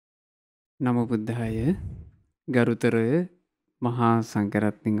නමෝ බුද්ධාය ගරුතර මහා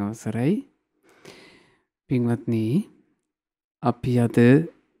සංඝරත්නයන් අවසරයි පින්වත්නි අපි අද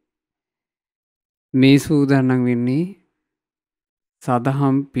මේ සූදානම් වෙන්නේ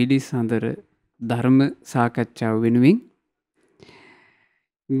සදහම් පිළිසඳර ධර්ම සාකච්ඡාව වෙනුවෙන්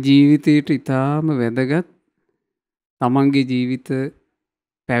ජීවිතයට ඉතාම වැදගත් තමන්ගේ ජීවිත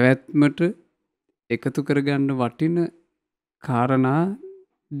පැවැත්මට එකතු කරගන්න වටින කාරණා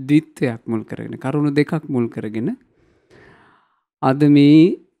දිත්තයක් මුල් කරගෙන කරුණු දෙකක් මුල් කරගෙන අද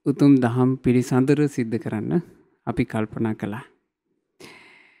මේ උතුම් දහම් පිළිසඳර සිද්ධ කරන්න අපි කල්පනා කළා.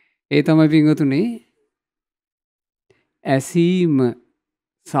 ඒ තමයි පින්වතුනි ඇසීම,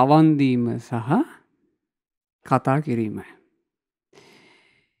 සවන් දීම සහ කතා කිරීම.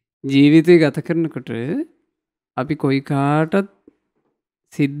 ජීවිතය ගත කරනකොට අපි කොයි කාටත්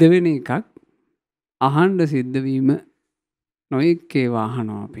සිද්ධ වෙන එකක් අහන්න සිද්ධ වීම නොයෙක් ඒවා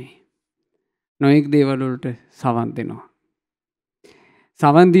අහනවා අපි. නොයෙක් දේවල් වලට සවන් දෙනවා.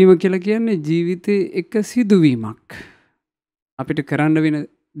 සවන් දීම කියලා කියන්නේ ජීවිතේ එක සිදුවීමක්. අපිට කරන්න වෙන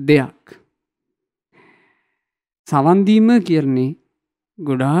දෙයක්. සවන් දීම කියන්නේ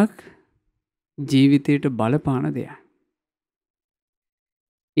ගොඩාක් ජීවිතයට බලපාන දෙයක්.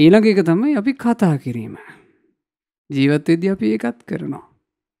 ඊළඟ එක තමයි අපි කතා කිරීම. ජීවත් වෙද්දී අපි ඒකත් කරනවා.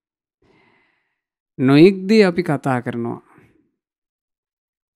 නොයෙක් දේ අපි කතා කරනවා.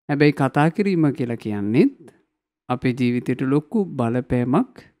 හැබැයි කතා කිරීම කියලා කියන්නේත් අපේ ජීවිතයට ලොකු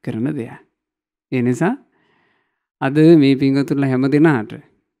බලපෑමක් කරන දෙයක්. ඒ නිසා අද මේ පින්වතුන්ලා හැම දෙනාට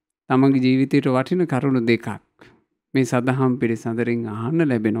තමන්ගේ ජීවිතයට වටින කරුණු දෙකක් මේ සදහම් පිළිසඳරින් අහන්න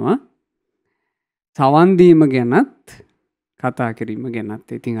ලැබෙනවා. සවන් දීම ගැනත් කතා කිරීම ගැනත්.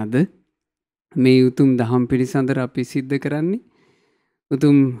 ඉතින් අද මේ උතුම් දහම් පිළිසඳර අපි සිද්ධ කරන්නේ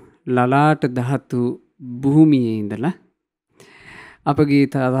උතුම් ලලාට ධාතු භූමියේ ඉඳලා අපගේ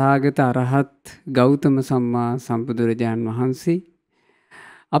තථාගත අරහත් ගෞතම සම්මා සම්බුදුරජාණන් වහන්සේ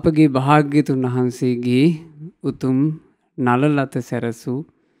අපගේ භාග්‍යතුන් වහන්සේගේ උතුම් නලලත සැරසූ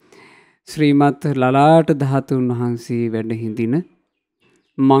ශ්‍රීමත් ලලාට ධාතුන් වහන්සේ වැඩ හිඳින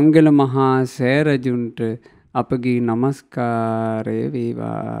මංගල මහා සෑරජුන්ට අපගේ নমස්කාරය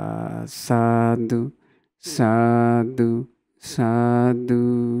වේවා. සාදු සාදු සාදු.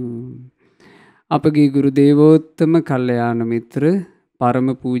 අපගේ ගුරු දේවෝත්තම කල්යාණ මිත්‍ර පරම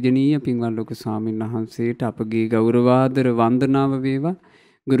පූජනීය පින්වත් ලොකු ස්වාමීන් වහන්සේට අපගේ ගෞරවාදර වන්දනාව වේවා.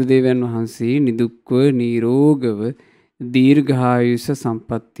 ගුරු දේවයන් වහන්සේ නිදුක්ව නිරෝගව දීර්ඝායුෂ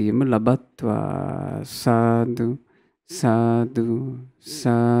සම්පන්නියම ලබත්වා. සාදු සාදු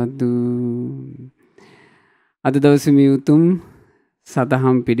සාදු. අද දවසේ මේ උතුම්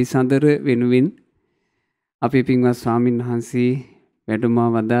සදහම් පිළිසඳර වෙනුවෙන් අපේ පින්වත් ස්වාමීන් වහන්සේ වැඩම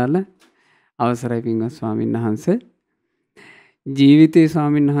වදාළ අවසරයි පින්වත් ස්වාමීන් වහන්සේ. ජීවිතේ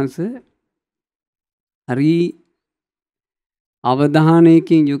ස්වාමීන් වහන්සේ හරි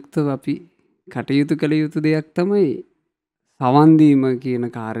අවධානයකින් යුක්තව අපි කටයුතු කළ යුතු දෙයක් තමයි සවන් දීම කියන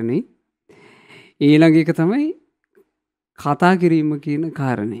කාරණේ. ඊළඟ එක තමයි කතා කිරීම කියන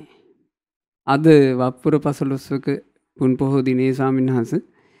කාරණේ. අද වප්පුර පසළොස්වක පුන් පොහෝ දිනේ ස්වාමීන් වහන්සේ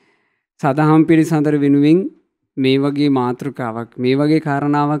සදහම් පිළිසඳර වෙනුවෙන් මේ වගේ මාතෘකාවක් මේ වගේ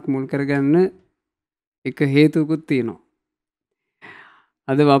කාරණාවක් මුල් කරගන්න එක හේතුකුත් තියෙනවා.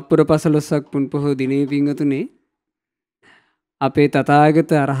 අද වප්පුර පසළොස්වක් පුන් පොහෝ දිනේ පින්වතුනේ අපේ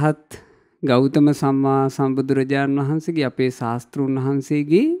තථාගත අරහත් ගෞතම සම්මා සම්බුදුරජාණන් වහන්සේගේ අපේ ශාස්ත්‍රූන්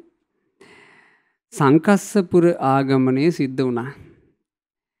වහන්සේගේ සංකස්සපුර ආගමනය සිද්ධ වුණා.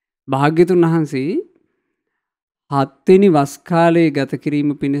 භාග්‍යතුන් වහන්සේ 7 වෙනි වස් කාලයේ ගත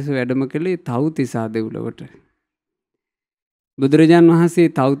කිරීම පිණිස වැඩම කළේ තව්තිසා දෙව්ලොවට. බුදුරජාන් වහන්සේ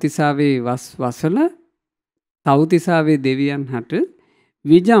තව්තිසාවේ වසල තව්තිසාවේ දෙවියන් හට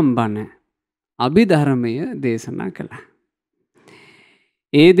විජම්බන අභිධර්මය දේශනා කළා.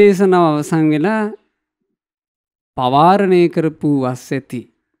 ඒ දේශනාව අවසන් වෙලා පවාරණය කරපු වස් ඇති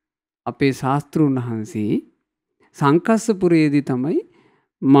අපේ ශාස්ත්‍රූන් වහන්සේ සංකස්සපුරයේදී තමයි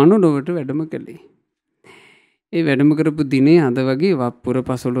මනුලොවට වැඩම කළේ. ඒ වැඩම කරපු දිනේ අද වගේ වප්පුර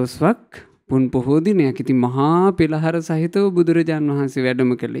පසළොස්වක් පුන් පොහෝ දිනයක්. ඉතින් මහා පෙළහර සහිතව බුදුරජාන් වහන්සේ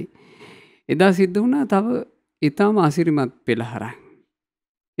වැඩම කළේ. එදා සිද්ධ වුණා තව ඊටම අසිරිමත් පෙළහරක්.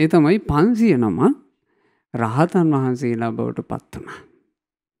 ඒ තමයි 500 නම රහතන් වහන්සේලා බවට පත් වුණා.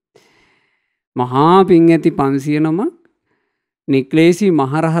 මහා පින් ඇති 500 නම නික්ලේශී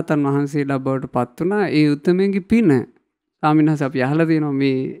මහරහතන් වහන්සේලා බවට පත් වුණා. ඒ උත්තමයන්ගේ පින ස්වාමීන් වහන්සේ අපි අහලා තියෙනවා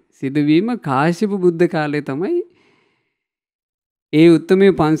මේ සිදුවීම කාශ්‍යප බුද්ධ කාලේ තමයි ඒ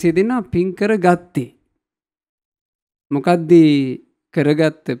උත්තමයේ 500 දෙනා පින් කරගත්තේ. මොකද්ද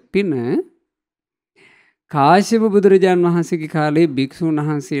කරගත්ත පින? කාශ්‍යප බුදුරජාන් වහන්සේගේ කාලේ භික්ෂුන්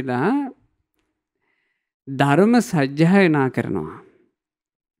වහන්සේලා ධර්ම සජ්ජායනා කරනවා.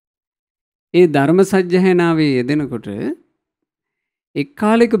 ඒ ධර්ම සජ්ජායනාවේ යෙදෙනකොට එක්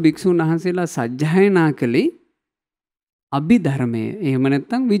කාලයක භික්ෂුන් වහන්සේලා සජ්ජායනා කළේ අභිධර්මය. එහෙම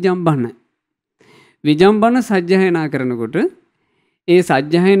නැත්නම් විජම්බන. විජම්බන සජ්ජායනා කරනකොට ඒ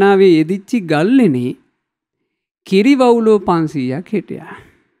සජ්ජායනාවේ යෙදිච්ච ගල්ලෙනේ කිරිවවුලෝ 500ක් හිටියා.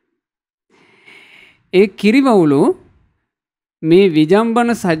 ඒ කිරිවවුලෝ මේ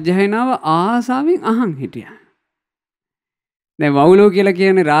විජම්බන සජ්ජායනාව ආසාවෙන් අහන් හිටියා. දැන් වවුලෝ කියලා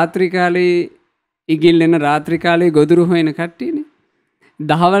කියන්නේ රාත්‍රී කාලේ ඉගිල්ලෙන රාත්‍රී කාලේ ගොදුරු හොයන කට්ටියනේ.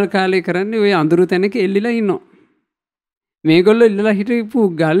 දහවල් කාලේ කරන්නේ ওই අඳුරු තැනක එල්ලිලා ඉන්නවා. මේගොල්ලෝ ඉල්ලලා හිටපු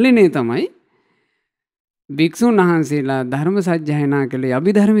ගල්ලෙනේ තමයි භික්ෂුන් වහන්සේලා ධර්ම සජ්ජායනා කළේ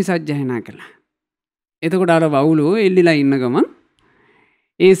අභිධර්ම සජ්ජායනා කළා. එතකොට අර වවුලෝ එල්ලිලා ඉන්න ගමන්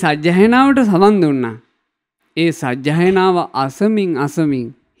ඒ සජ්ජායනාවට සවන් දුන්නා. ඒ සජ්ජායනාව අසමින්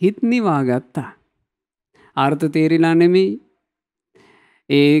හිත නිවා ගත්තා. අර්ථ තේරිලා නෙමෙයි.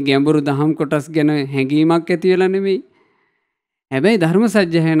 ඒ ගැඹුරු දහම් කොටස් ගැන හැඟීමක් ඇති වෙලා නෙමෙයි. හැබැයි ධර්ම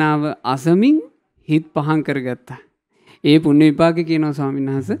සජ්ජායනාව අසමින් හිත පහන් කරගත්තා. ඒ පුණ්‍ය විපාක කියනවා ස්වාමීන්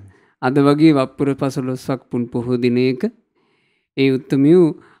වහන්සේ අද වගේ වප්පුර 15ක් පුන් පොහොය දිනයක ඒ උත්තමියු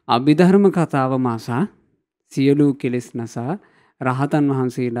අභිධර්ම කතාව මාසා සියලු කෙලෙස් නසා රහතන්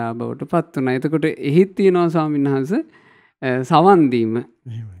වහන්සේලා බවට පත් වුණා. එතකොට එහිත් තියෙනවා ස්වාමීන් වහන්සේ සවන් දීම.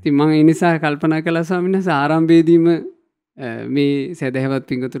 ඉතින් මම ඒ නිසා කල්පනා කළා ස්වාමීන් වහන්සේ ආරම්භයේදීම මේ සදහවත්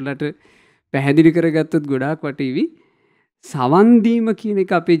පිංගුතුලට පැහැදිලි කරගත්තොත් ගොඩාක් වටීවි. සවන් දීම කියන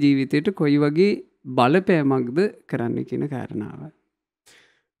එක අපේ ජීවිතේට කොයි වගේ බලපෑමක්ද කරන්න කියන කාරණාව.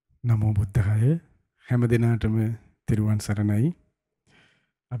 නමෝ බුද්ධාය. හැම දිනාටම තිරුවන් සරණයි.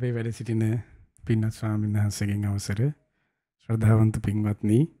 අපේ වැඩ සිටින පින්වත් ස්වාමීන් වහන්සේගෙන් අවසර ශ්‍රද්ධාවන්ත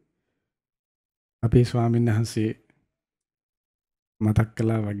පින්වත්නි, අපේ ස්වාමීන් වහන්සේ මතක්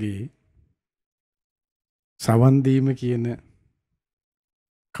කළා වගේ සවන් දීම කියන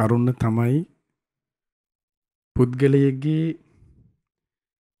කරුණ තමයි පුද්ගලයෙක්ගේ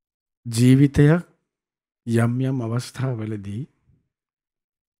ජීවිතයක් යම් අවස්ථාවලදී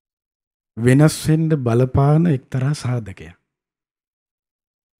වෙනස් වෙන්න බලපාන එක්තරා සාධකයක්.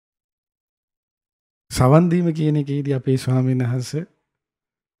 සවන් දීම කියන එකේදී අපේ ස්වාමීන්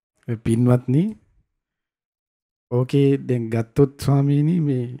වහන්සේ පින්වත්නි, ඕකේ දැන් ගත්තොත් ස්වාමීනි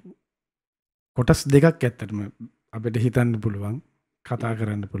මේ කොටස් දෙකක් ඇත්තටම අපිට හිතන්න පුළුවන්, කතා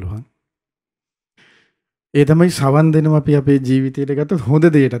කරන්න පුළුවන්. ඒ තමයි සවන් දෙනවා අපි අපේ ජීවිතයට ගත්තොත් හොඳ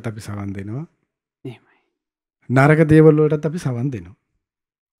දෙයටත් අපි සවන් දෙනවා. එහෙමයි. නරක දේවල් වලටත් අපි සවන් දෙනවා.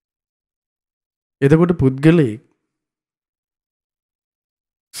 එතකොට පුද්ගලයෙක්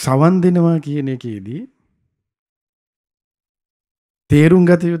සවන් දෙනවා කියන එකේදී තේරුම්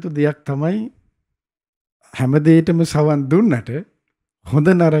ගත යුතු දෙයක් තමයි හැම දෙයකම සවන් දුන්නට හොඳ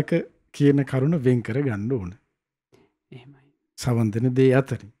නරක කියන කරුණ වෙන් කර ගන්න ඕන. එහෙමයි. සවන් දෙන දේ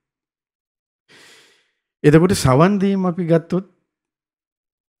අතරින්. එතකොට සවන් දීම අපි ගත්තොත්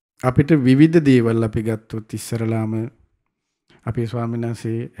අපිට විවිධ දේවල් අපි ගත්තොත් ඉස්සරලාම අපේ ස්වාමීන්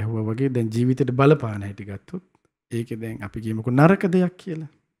වහන්සේ ඇහුවා වගේ දැන් ජීවිතේට බලපාන හැටි ගත්තොත් ඒකේ දැන් අපි කියමුකෝ නරක දෙයක්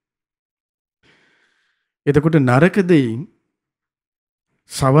කියලා. එතකොට නරක දෙයින්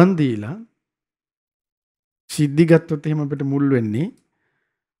සවන් දීලා සිද්ධි ගත්තොත් එහෙම අපිට මුල් වෙන්නේ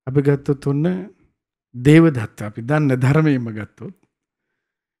අපි ගත්තොත් ඔන්න දේවදත්ත අපි දන්න ධර්මයෙන්ම ගත්තොත්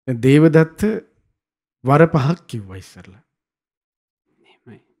දේවදත්ත වර 5ක් කිව්වා ඉස්සරලා.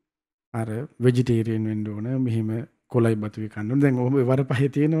 එහෙමයි. අර වෙජිටේරියන් වෙන්න ඕන, මෙහෙම කොළයි බතුයි කන්න ඕන. දැන් ඔහොම වර 5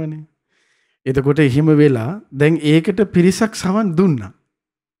 තියෙනවනේ. එතකොට එහෙම වෙලා දැන් ඒකට පිරිසක් සවන් දුන්නා.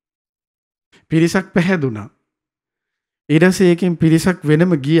 පිරිසක් පැහැදුනා. ඊට පස්සේ ඒකෙන් පිරිසක්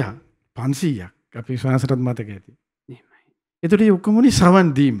වෙනම ගියා 500ක්. අපි ශාස්ත්‍රත් මතක ඇති. එහෙමයි. එතකොට මේ ඔක්කොමනේ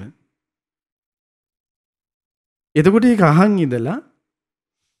සවන් දීම. එතකොට ඒක අහන් ඉඳලා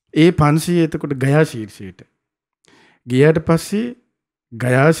ඒ 500 එතකොට ගයා ශීර්ෂයට ගියාට පස්සේ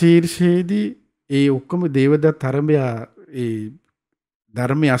ගයා ශීර්ෂයේදී ඒ ඔක්කොම දේවදත්ත අරඹයා ඒ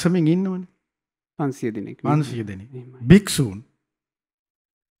ධර්මයේ අසමින් ඉන්නවනේ 500 දෙනෙක්. 500 දෙනෙක් භික්ෂූන්.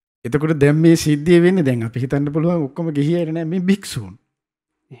 එතකොට දැන් මේ සිද්ධිය වෙන්නේ දැන් අපි හිතන්න පුළුවන් ඔක්කොම ගිහියර නෑ මේ භික්ෂූන්.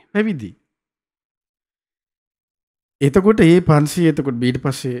 පැවිදි. එතකොට මේ 500 එතකොට ඊට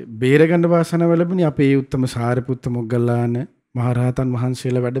පස්සේ බේරගන්න වාසනාව ලැබුණේ අපේ උත්තම සාරිපුත්ත මොග්ගල්ලාන මහරහතන්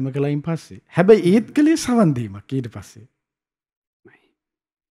වහන්සේලා වැඩම කළයින් පස්සේ. හැබැයි ඒත් කලේ සවන් දීමක් ඊට පස්සේ.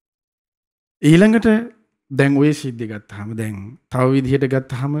 ඊළඟට දැන් ওই සිද්ධිය ගත්තාම දැන් තව විදිහට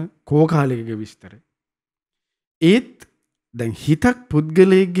ගත්තාම කෝකාලිකක විස්තර. ඒත් දැන් හිතක්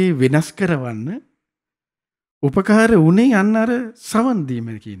පුද්ගලයෙක්ගේ වෙනස් කරවන්න උපකාර වුණේ අන්න අර සවන් දීම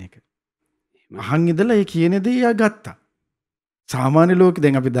කියන එක. අහන් ඉඳලා ඒ කියන දේ යා ගත්තා. සාමාන්‍ය ලෝකේ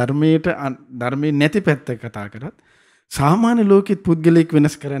දැන් අපි ධර්මයේ නැති පැත්ත කතා කරත් සාමාන්‍ය ලෝකෙත් පුද්ගලයෙක්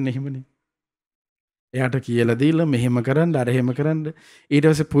වෙනස් කරන්නේ එහෙමනේ. එයාට කියලා දීලා මෙහෙම කරන්න අර එහෙම කරන්න ඊට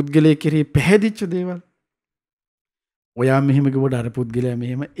පස්සේ පුද්ගලයෙක් කෙරෙහි පැහැදිච්ච දේවල්. ඔයා මෙහෙම කිව්වට අර පුද්ගලයා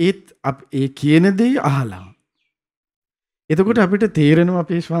මෙහෙම ඒ කියන දේ අහලා. එතකොට අපිට තේරෙනවා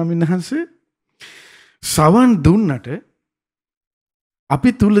අපේ ස්වාමීන් වහන්සේ සවන් දුන්නට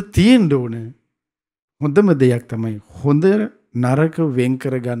අපි තුල තියෙන්න ඕන හොඳම දෙයක් තමයි හොඳ නරක වෙන්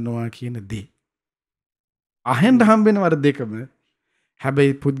කර ගන්නවා කියන දේ. අහෙන් හම්බෙනවර දෙකම.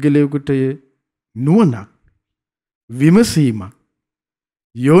 හැබැයි පුද්ගලයෙකුට නුවණක් විමසීමක්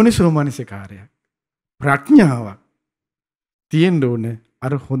යෝනිසෝ මනසිකාරයක් ප්‍රඥාවක් තියෙන්න ඕන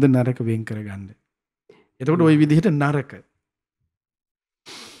අර හොඳ නරක වෙන් කරගන්න. එතකොට ওই විදිහට නරක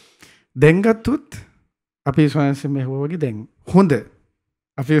දැන් ගත්තොත් අපේ ස්වාමීන් මෙහෙම වගේ දැන් හොඳ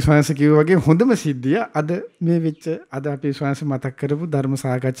අපේ ස්වාමීන් කිව්වා වගේ හොඳම සිද්ධිය අද මේ වෙච්ච අද අපේ ස්වාමීන් මතක් කරපු ධර්ම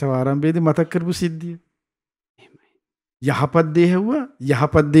සාකච්ඡාව ආරම්භයේදී මතක් කරපු සිද්ධිය. යහපත් දේ හැවුවා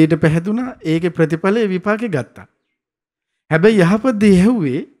යහපත් දෙයට පැහැදුනා ඒකේ ප්‍රතිඵලයේ විපාකේ ගත්තා. හැබැයි යහපත් දේ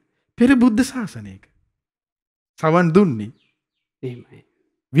හැවුවේ පෙර බුද්ධ ශාසනයක. සවන් දුන්නේ. එහෙමයි.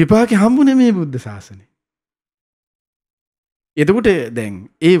 විපාකේ හම්බුනේ මේ බුද්ධ ශාසනය. එතකොට දැන්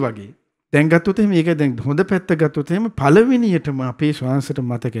ඒ වගේ දැන් ගත්තොත් එහෙනම් මේක දැන් හොඳ පැත්ත ගත්තොත් එහෙනම් පළවෙනියටම අපේ ශ්වාසයට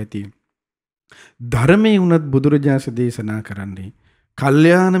මතක ඇති. ධර්මයේ උනත් බුදුරජාණන් දේශනා කරන්නේ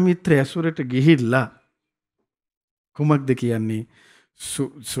කල්යාණ මිත්‍ර ඇසුරට ගිහිල්ලා කුමක්ද කියන්නේ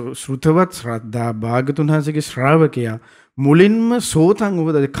ශ්‍රුතවත් ශ්‍රද්ධා භාගතුන් වහන්සේගේ ශ්‍රාවකයා මුලින්ම සෝතං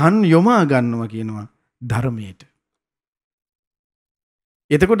උපද කන් යොමා ගන්නවා කියනවා ධර්මයට.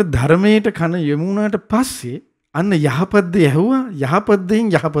 එතකොට ධර්මයට කන යොමුනාට පස්සේ අන්න යහපත් දේ ඇහුවා යහපත් දෙයින්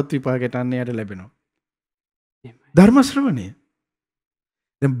යහපත් විපාකයට අන්න යට ලැබෙනවා. ධර්ම ශ්‍රවණය.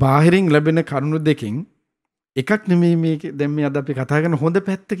 දැන් බාහිරින් ලැබෙන කරුණු දෙකෙන් එකක් නෙමෙයි මේක දැන් මේ අද අපි කතා කරන හොඳ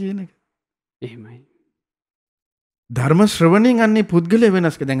පැත්ත කියන එක. එහෙමයි. ධර්ම ශ්‍රවණයෙන් අන්නේ පුද්ගලයා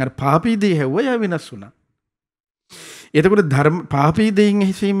වෙනස් කර දැන් අර පාපී දේ හැවුවා යා වෙනස් වුණා. එතකොට ධර්ම පාපී දෙයින්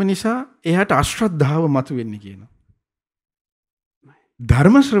ඇසීම නිසා එයාට අශ්‍රද්ධාව මතුවෙන්නේ කියනවා.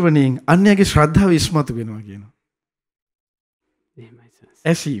 ධර්ම ශ්‍රවණයෙන් අන්‍යගේ ශ්‍රද්ධාව ඉස්මතු වෙනවා කියනවා.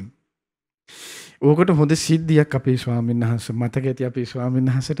 ඇසීම්. ඕකට හොඳ සිද්ධියක් අපේ ස්වාමීන් වහන්සේ මතක ඇති අපේ ස්වාමීන්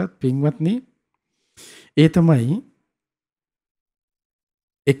වහන්සේටත් පින්වත්නි ඒ තමයි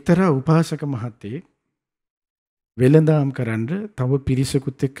එක්තරා උපාසක මහත්තයෙක් වෙළඳාම් කරන්න තව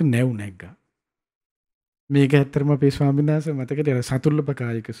පිරිසකුත් එක්ක නැව් නැග්ගා. මේක ඇත්තටම අපේ ස්වාමීන් වහන්සේ මතකද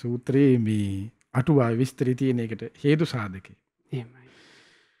සතුල්ලපකායික සූත්‍රයේ මේ අටුවා විස්තරي තියෙන එකට හේතු සාධකේ. එහෙමයි.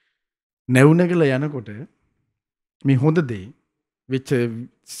 නැව් නැගලා යනකොට මේ හොඳ දේ වෙච්ච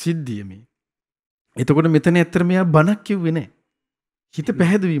සිද්ධිය මේ. එතකොට මෙතන ඇත්තට මෙයා බණක් කිව්වේ නැහැ. හිත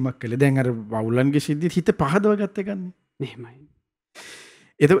පැහැදවීමක් කළේ. දැන් අර වවුලන්ගේ සිද්ධියත් හිත පහදව ගත්ත ගන්නේ. එහෙමයි.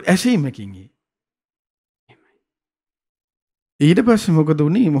 එතකොට ඇසීමකින් ඊට පස්සේ මොකද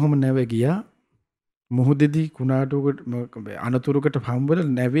උනේ? මොහොම නැව ගියා. මොහොතේදී කුණාටුවකට අනතුරකට හම්බවල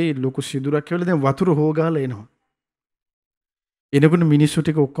නැවේ ලොකු සිදුරක් කියලා දැන් වතුර හොගාලා එනවා. එනකොට මිනිස්සු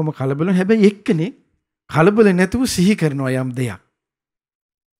ටික ඔක්කොම කලබල. හැබැයි එක්කනේ කලබල නැතුව සිහි කරනවා යම් දෙයක්.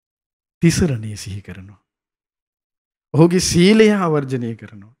 තිසරණේ සිහි කරනවා. ඔහුගේ සීලය ආවර්ජනය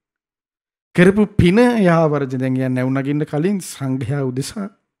කරනවා. කරපු පින ආවර්ජනය දැන් යන්නේ නැවු නගින්න කලින් සංඝයා උදෙසා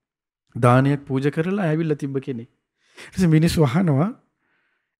දානයක් පූජා කරලා ඇවිල්ලා තිබ්බ කෙනෙක්. ඊට මිනිස්සු අහනවා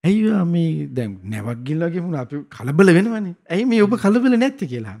ඇයි මේ දැන් නැවක් ගිල්ලා ගිමුණ අපි කලබල වෙනවනේ. ඇයි මේ ඔබ කලබල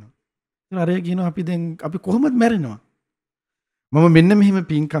නැත්තේ කියලා අහනවා. අරයා කියනවා අපි කොහොමද මැරෙනවා? මම මෙන්න මෙහෙම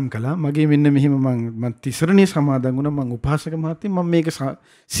පින්කම් කළා. මගේ මෙන්න මෙහෙම මම තිසරණේ සමාදන් වුණා. මම උපාසක මහත්තයා මම මේක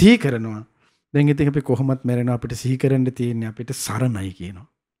සිහි කරනවා. දැන් ඉතින් අපි කොහොමත් මැරෙනවා. අපිට සිහි කරන්න තියෙන්නේ අපිට සරණයි කියනවා.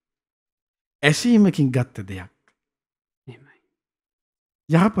 ඇසීමකින් ගත්ත දෙයක්. එහෙමයි.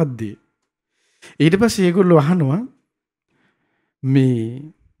 යහපත් දේ. ඊට පස්සේ ඒගොල්ලෝ අහනවා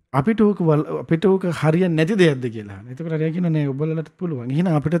මේ අපිට ඕක හරියන්නේ නැති දෙයක්ද කියලා අහනවා. එතකොට අරයා කියනවා නෑ ඔබලලට පුළුවන්.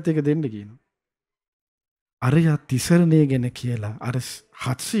 එහෙනම් අපිටත් ඒක දෙන්න කියනවා. අරයා තිසරණේ ගැන කියලා අර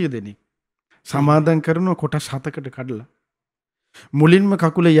 700 දෙනෙක් සමාදන් කරන කොටස් 7කට කඩලා මුලින්ම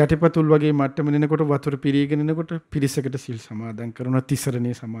කකුලේ යටිපතුල් වගේ මට්ටම දෙනකොට වතුර පිරීගෙන එනකොට පිරිසකට සිල් සමාදන් කරනවා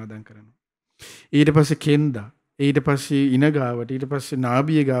තිසරණේ සමාදන් කරනවා. ඊට පස්සේ කෙන්දා ඊට පස්සේ ඉන ගාවට ඊට පස්සේ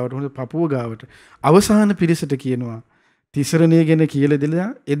නාභිය ගාවට හොඳ පපුව ගාවට අවසාන පිරිසට කියනවා තිසරණේ ගැන කියලා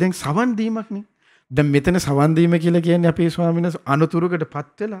දෙලා දැන් සවන් දීමක්නේ. දැන් මෙතන සවන් දීම කියලා කියන්නේ අපේ ස්වාමීන් වහන්සේ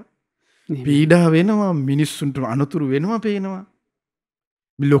අනුතුරකටපත් වෙලා පීඩා වෙනවා මිනිස්සුන්ට අනුතුරු වෙනවා පේනවා.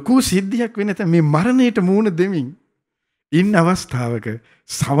 මේ ලොකු සිද්ධියක් වෙන තැන මේ මරණයට මූණ දෙමින් ඉන්න අවස්ථාවක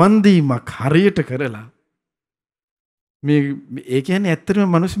සවන් දීමක් හරියට කරලා මේ ඒ කියන්නේ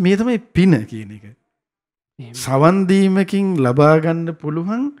ඇත්තටම මිනිස් මේ තමයි පින කියන එක. සවන් දීමකින් ලබා ගන්න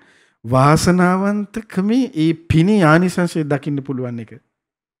පුළුවන් වාසනාවන්තකමේ ඒ පිනේ ආනිසංසය දකින්න පුළුවන් එක.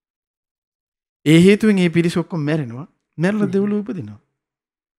 ඒ හේතුවෙන් මේ පිරිස ඔක්කොම මැරෙනවා. මැරලා දෙව්ලොව උපදිනවා.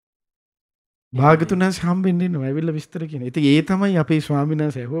 භාගතුන් වහන්සේ හම්බෙන්න ඉන්නවා. ඇවිල්ලා විස්තර කියන. ඉතින් ඒ තමයි අපේ ස්වාමීන්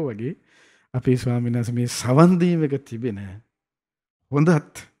වහන්සේ ඇහුවා වගේ අපේ ස්වාමීන් වහන්සේ මේ සවන් දීමක තිබෙන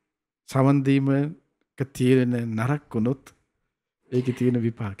හොඳත් සවන් දීමක තියෙන නරක වුණොත් ඒකේ තියෙන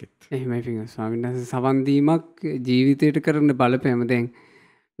විපාකෙත්. එහෙමයි පින්වත් ස්වාමීන් වහන්සේ සවන් දීමක් ජීවිතයට කරන බලපෑම දැන්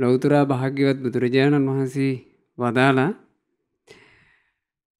ලෞතර භාග්‍යවත් බුදුරජාණන් වහන්සේ වදාලා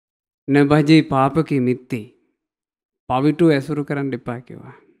නබජේ පාපකේ මිත්තේ පවිටු ඇසුරු කරන්න එපා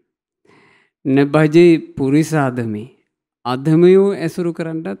කිව්වා. නබජේ පුරිසාදමේ අධමයෝ ඇසුරු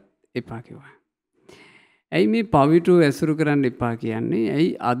කරන්නත් එපා කිව්වා. ඇයි මේ පවිටු ඇසුරු කරන්න එපා කියන්නේ?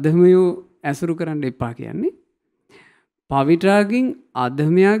 ඇයි අධමයෝ ඇසුරු කරන්න එපා කියන්නේ? පවිටාගෙන්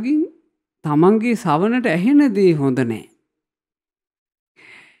අධමයාගෙන් තමන්ගේ සවනට ඇහෙන දේ හොඳ නැහැ.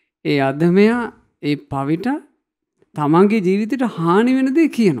 ඒ අධමයා ඒ පවිට තමන්ගේ ජීවිතයට හානි වෙන දේ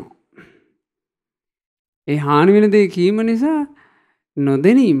කියනවා. ඒ හානි වෙන දේ කීම නිසා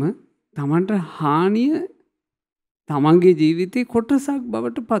නොදැනීම තමන්ට හානිය තමන්ගේ ජීවිතේ කොටසක්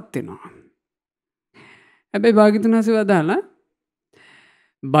බවට පත් වෙනවා. හැබැයි භාග්‍යවතුන් වහන්සේ වදාලා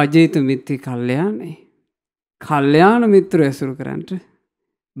බජේත මිත්‍ති කල්යාණේ කල්යාණ මිත්‍ර ඇසුරු කරන්ට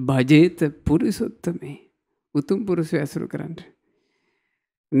බජේත පුරිසුත්තමේ උතුම් පුරුෂය ඇසුරු කරන්ට.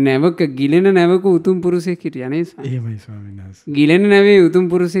 නැවක ගිලෙන නැවක උතුම් පුරුෂයෙක් හිටියා නේද? එහෙමයි ස්වාමීන් වහන්සේ. ගිලෙන නැවේ උතුම්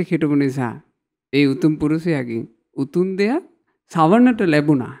පුරුෂයෙක් හිටපු නිසා ඒ උතුම් පුරුෂයාගෙන් උතුම් දෙයක් සවනට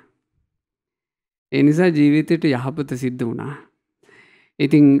ලැබුණා. ඒ නිසා ජීවිතයට යහපත සිද්ධ වුණා.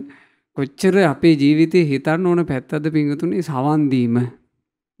 ඉතින් කොච්චර අපේ ජීවිතේ හිතන්න ඕන පැත්තද පිංගුතුනේ සවන් දීම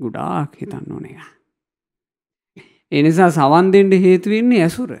ගොඩාක් හිතන්න ඕන එක. ඒ නිසා සවන් දෙන්න හේතු වෙන්නේ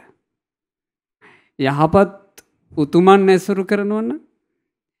ඇසුර. යහපත් උතුමන් ඇසුරු කරනවා නම්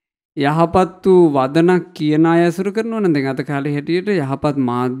යහපත් වූ වදනක් කියන අය ඇසුරු කරනවා නම් දැන් අද කාලේ හැටියට යහපත්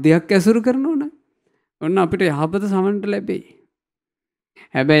මාධ්‍යයක් ඇසුරු කරනවා නම් ඔන්න අපිට යහපත සමන්ට ලැබෙයි.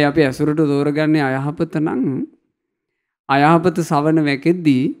 හැබැයි අපි ඇසුරට තෝරගන්නේ අයහපත නම් අයහපත සවන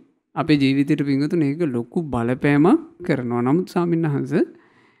වැකෙද්දී අපේ ජීවිතයට පිංගුතුනේ ඒක ලොකු බලපෑමක් කරනවා. නමුත් ස්වාමීන් වහන්සේ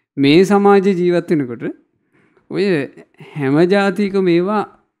මේ සමාජයේ ජීවත් වෙනකොට ඔය හැම જાතික මේවා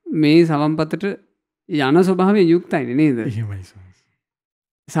මේ සවන්පතට යන ස්වභාවයෙන් යුක්තයි නේද? එහෙමයි.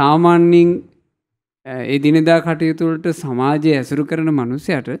 සාමාන්‍යයෙන් එදිනෙදා කටයුතු වලට සමාජයේ ඇසුරු කරන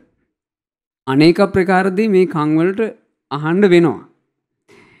මිනිසයාට අනේක ප්‍රකාරදී මේ කන් වලට අහන්න වෙනවා.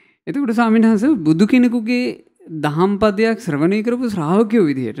 එතකොට ස්වාමීන් වහන්සේ බුදු කෙනෙකුගේ දහම් පදයක් ශ්‍රවණය කරපු ශ්‍රාවකයෝ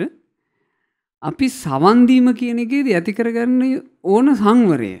විදිහට අපි සවන් දීම කියන එකේදී ඇති කරගන්න ඕන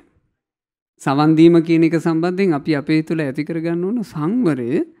සංවරය. සවන් දීම කියන එක සම්බන්ධයෙන් අපි අපේ තුල ඇති කරගන්න ඕන සංවරය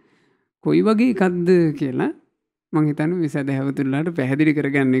කොයි වගේ එකක්ද කියලා මම හිතන්නේ මේ සදහැවතුන්ලාට පැහැදිලි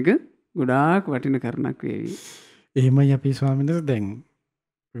කරගන්න එක ගොඩාක් වටින කරුණක් වේවි. එහෙමයි අපි ස්වාමීන් වහන්සේ දැන්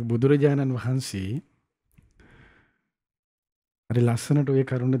බුදුරජාණන් වහන්සේ හරි ලස්සනට ඔය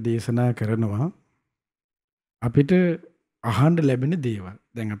කරුණ දේශනා කරනවා අපිට අහන්න ලැබෙන දේවල්.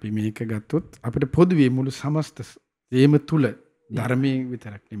 දැන් අපි මේක ගත්තොත් අපිට පොදුවේ මුළු සමස්ත දේම තුල ධර්මයේ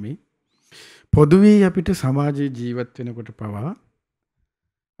විතරක් නෙමෙයි පොදුවේ අපිට සමාජයේ ජීවත් වෙනකොට පවා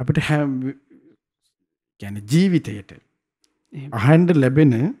අපිට කියන්නේ ජීවිතයට අහන්න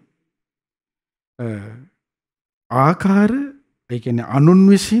ලැබෙන ආකාර ඒ කියන්නේ අනුන්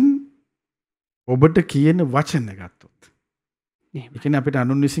විසින් ඔබට කියන වචන ගත්තොත් ඒ කියන්නේ අපිට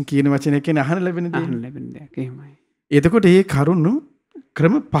අනුන් විසින් කියන වචන කියන්නේ අහන්න ලැබෙන දෙයක්. එහෙමයි. එතකොට මේ කරුණු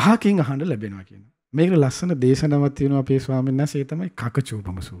ක්‍රම පහකින් අහන්න ලැබෙනවා කියනවා. මේක ලස්සන දේශනාවක් තියෙනවා අපේ ස්වාමීන් වහන්සේ ඒ තමයි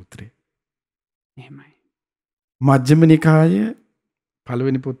කකචූපම සූත්‍රය. එහෙමයි. මජ්ක්‍ධිම නිකායේ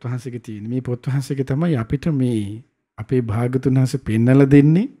පළවෙනි පොත් වහන්සේගේ තියෙන. මේ පොත් වහන්සේගේ තමයි අපිට මේ අපේ භාගතුන් වහන්සේ පෙන්නලා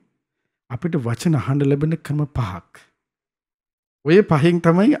දෙන්නේ අපිට වචන අහන්න ලැබෙන ක්‍රම පහක්. ඔය පහෙන්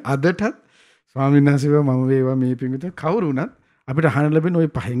තමයි අදටත් ස්වාමීන් වහන්සේව මම වේවා මේ පිඟුත කවුරු වුණත් අපිට අහන්න ලැබෙන ওই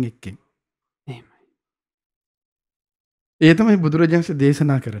පහෙන් එකකින්. එහෙමයි. ඒ තමයි බුදුරජාණන්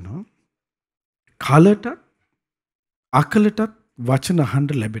දේශනා කරනවා. කලට අකලටත් වචන අහන්න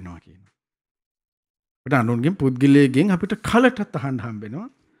ලැබෙනවා කියනවා. අපිට අනුන්ගෙන් පුද්ගලයෙක්ගෙන් අපිට කලටත් අහන්න හම්බෙනවා.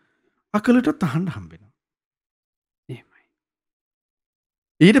 අකලටත් අහන්න හම්බෙනවා. එහෙමයි.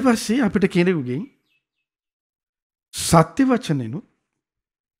 ඊට පස්සේ අපිට කෙනෙකුගෙන් සත්‍ය වචනෙනුත්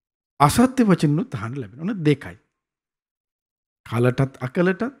අසත්‍ය වචනෙනුත් අහන්න ලැබෙනවා. ඔන්න දෙකයි. කලටත්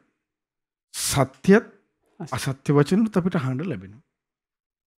අකලටත් සත්‍යත් අසත්‍ය වචනෙනුත් අපිට අහන්න ලැබෙනවා.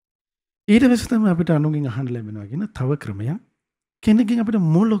 ඊට පස්සේ තමයි අපිට අනුන්ගෙන් අහන්න ලැබෙනවා කියන තව ක්‍රමයක් කෙනෙක්ගෙන් අපිට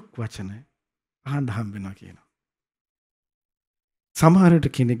මොලොක් වචන අහන්න හම්බ වෙනවා කියනවා. සමහරට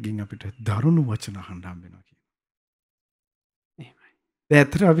කෙනෙක්ගෙන් අපිට දරුණු වචන අහන්න හම්බ වෙනවා කියනවා.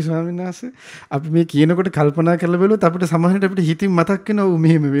 ඇත්තට අපි ස්වාමීන් වහන්සේ අපි මේ කියනකොට කල්පනා කරලා බලුවොත් අපිට සමහරට අපිට හිතින් මතක් වෙනවා ඌ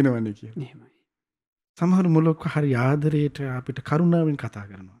මෙහෙම වෙනවනේ කියලා. එහෙමයි. සමහර මොලොක් හරි ආදරයට අපිට කරුණාවෙන් කතා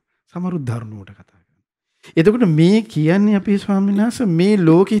කරනවා. සමහරු දරුණුවට කතා කරනවා. එතකොට මේ කියන්නේ අපේ ස්වාමීන් වහන්සේ මේ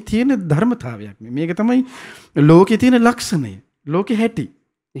ලෝකේ තියෙන ධර්මතාවයක් නේ. මේක තමයි ලෝකේ තියෙන ලක්ෂණය. ලෝකේ හැටි.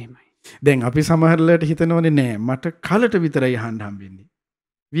 එහෙමයි. දැන් අපි සමහරලාට හිතනවනේ නෑ මට කලට විතරයි අහන්න හම්බෙන්නේ.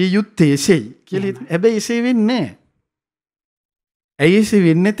 විය යුත්තේ එසේයි කියලා හිතන. හැබැයි එසේ වෙන්නේ නෑ. ඇයි එසේ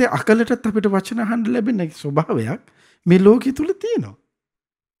වෙන්නේ නැත්තේ? අකලටත් අපිට වචන අහන්න ලැබෙන ස්වභාවයක් මේ ලෝකෙ තුල තියෙනවා.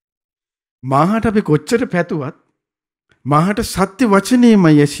 මාහට අපි කොච්චර පැතුවත් මාහට සත්‍ය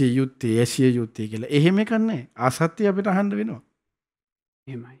වචනේමයි ඇසිය යුත්තේ කියලා. එහෙම එකක් නැහැ. අසත්‍ය අපිට අහන්න වෙනවා.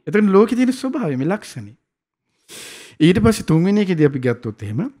 එහෙමයි. එතන ලෝකෙ තියෙන ස්වභාවය මේ ලක්ෂණේ. ඊට පස්සේ තුන්වෙනි එකේදී අපි ගත්තොත්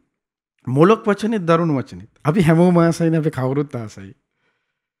එහෙම මොලොක් වචනේ දරුණු වචනේ. අපි හැමෝම ආසයිනේ අපි කවුරුත් ආසයි.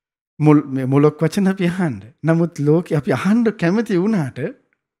 මොලොක් වචන අපි අහන්න. නමුත් ලෝකෙ අපි අහන්න කැමති වුණාට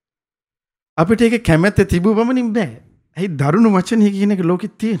අපිට ඒක කැමැත්ත තිබු බමනින් බෑ. ඇයි දරුණු වචන කියන එක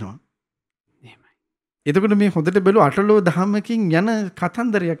ලෝකෙත් තියෙනවා. එහෙමයි. එතකොට මේ හොඳට බැලුව අටලෝ දහමකින් යන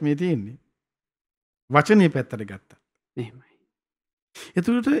කතන්දරයක් මේ තියෙන්නේ. වචනේ පැත්තට ගත්තා. එහෙමයි.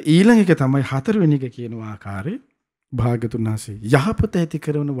 එතකොට ඊළඟ එක තමයි හතරවෙනි එක කියන ආකාරය භාග්‍යතුන් වහන්සේ යහපත ඇති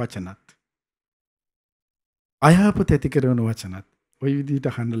කරන වචනත් අයහපත ඇති කරන වචනත් ওই විදිහට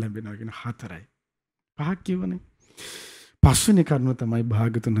අහන්න ලැබෙනවා කියන හතරයි. පහක් කියවනේ. පස්වෙනි කරුණ තමයි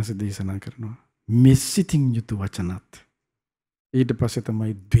භාග්‍යතුන් වහන්සේ දේශනා කරනවා. මෙසිතින් යුතු වචනත්. ඊට පස්සේ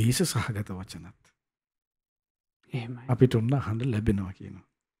තමයි ද්වේෂ සහගත වචනත්. එහෙමයි. අපිට ඔන්න අහන්න ලැබෙනවා කියනවා.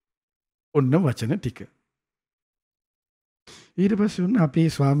 ඔන්න වචන ටික. ඊට පස්සේ ඔන්න අපේ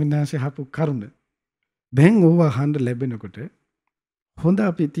ස්වාමීන් වහන්සේ හපු කරුණ. දැන් ඕවා අහන්න ලැබෙනකොට හොඳ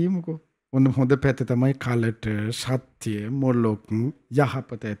අපි තියමුකෝ. ඔන්න හොඳ පැත්ත තමයි කලට සත්‍ය මොලොක්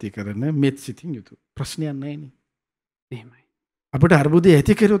යහපත ඇති කරන මෙත් සිතින් යුතු. ප්‍රශ්නයක් නැහැ නේ. එහෙමයි. අපිට අර්බුදය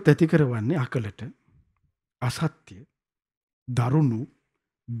ඇති කරොත් ඇති කරවන්නේ අකලට අසත්‍ය දරුණු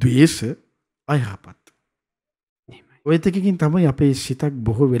ද්වේෂ අයහපත්. එහෙමයි. ඔය දෙකකින් තමයි අපේ සිතක්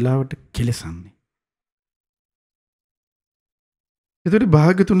බොහෝ වෙලාවට කෙලසන්නේ. එතකොට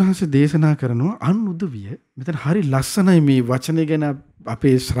භාග්‍යතුන් වහන්සේ දේශනා කරනවා අනුදුවිය. මෙතන හරි ලස්සනයි මේ වචනේ ගැන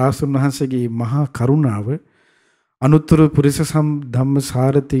අපේ ශ්‍රාවකයන් වහන්සේගේ මහා කරුණාව අනුත්තර පුරිස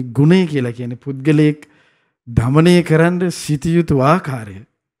ධම්මසාරති ගුණය කියලා කියන්නේ පුද්ගලයෙක් දමනය කරන්න සිටිය යුතු ආකාරය.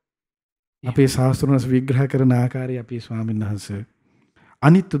 අපේ ශාස්ත්‍රණ විග්‍රහ කරන ආකාරය අපේ ස්වාමීන් වහන්සේ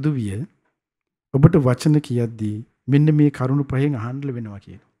අනිත් උදුවිය ඔබට වචන කියද්දී මෙන්න මේ කරුණු පහෙන් අහන්න වෙනවා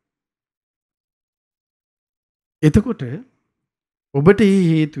කියලා. එතකොට ඔබට මේ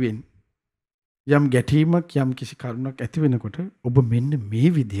හේතුවෙන් යම් ගැටීමක් යම් කිසි කරුණක් ඇති වෙනකොට ඔබ මෙන්න මේ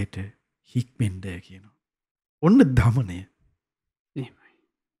විදිහට හික්මෙන්න කියනවා. ඔන්න දමනය. එහෙමයි.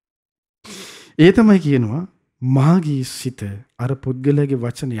 ඒ තමයි කියනවා මාගේ සිත අර පුද්ගලයාගේ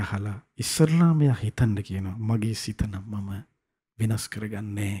වචනය අහලා ඉස්සරලාම එයා හිතන්න කියනවා මගේ සිත නම් මම වෙනස්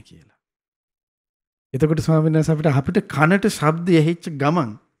කරගන්නේ නැහැ කියලා. එතකොට ස්වාමීන් වහන්සේ අපිට කනට ශබ්ද ඇහිච්ච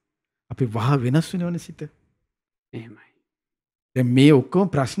ගමන් අපි වහ වෙනස් වෙනවනේ සිත. එහෙමයි. දැන් මේ ඔක්කොම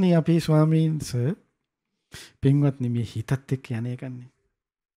ප්‍රශ්නේ අපේ ස්වාමීන් වහන්සේ පින්වත්නි මේ හිතත් එක්ක යන එකන්නේ.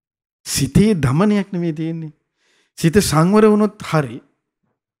 සිතේ දමනයක් නෙමෙයි තියෙන්නේ. සිත සංවර වුණොත් හරි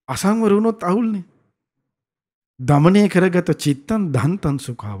අසංවර වුණොත් අවුල්නේ. දමනය කරගත චිත්තං දන්තං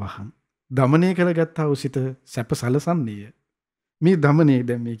සුඛවහං. දමනය කරගත්තා වූ සිත සැප සලසන්නේය. මේ දමනය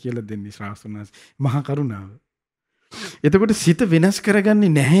දැන් මේ කියලා දෙන්නේ ශ්‍රාවකයන්ස් මහා කරුණාව. එතකොට සිත වෙනස්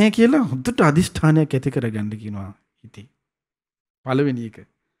කරගන්නේ නැහැ කියලා හොඳට අදිෂ්ඨානයක් ඇති කරගන්න කියනවා හිතේ. පළවෙනි එක.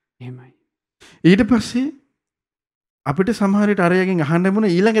 එහෙමයි. ඊට පස්සේ අපිට සමහර විට අරයගෙන් අහන්න ලැබුණ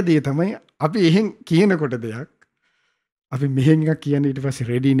ඊළඟ දේ තමයි අපි එහෙන් කියනකොට දෙයක් අපි මෙහෙන් එකක් කියන්නේ ඊට පස්සේ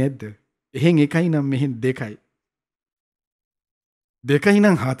රෙඩි නැද්ද? එහෙන් එකයි නම් මෙහෙන් දෙකයි. දෙකයි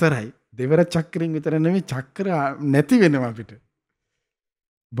නම් හතරයි. දෙවර චක්‍රයෙන් විතර නෙමෙයි චක්‍ර නැති වෙනවා අපිට.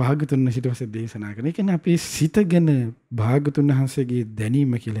 භාග්‍යතුන් ඊට පස්සේ දේශනා කරන. ඒ කියන්නේ අපේ සිත ගැන භාග්‍යතුන් වහන්සේගේ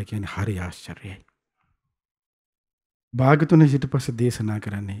දැනීම කියලා කියන්නේ හරි ආශ්චර්යයි. භාග්‍යතුන් ඊට පස්සේ දේශනා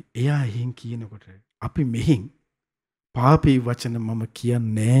කරන්නේ එයා එහෙන් කියනකොට අපි මෙහෙන් පාපී වචන මම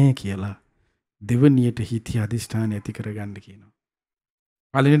කියන්නේ කියලා දෙවනියට හිතේ අදිෂ්ඨාන ඇති කරගන්න කියනවා.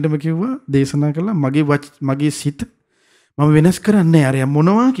 පළවෙනිටම කිව්වා දේශනා කළා මගේ සිත මම වෙනස් කරන්නේ අර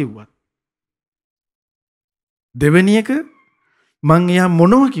මොනවා කිව්වත්. දෙවෙනි එක මං එයා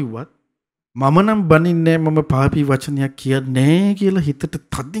මොනවා කිව්වත් මම නම් බනින්නේ මම පාපී වචනයක් කියන්නේ කියලා හිතට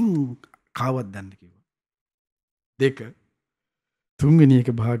තදින් කාවක් ගන්න කිව්වා. දෙක තුන්වෙනි එක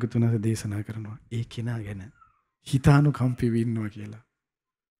භාග්‍යතුන් වහන්සේ දේශනා කරනවා ඒ කෙනා ගැන හිතානුකම්පී වෙන්නවා කියලා.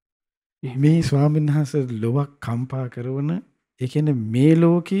 මේ ස්වාමීන් වහන්සේ ලොවක් කම්පා කරන ඒ කියන්නේ මේ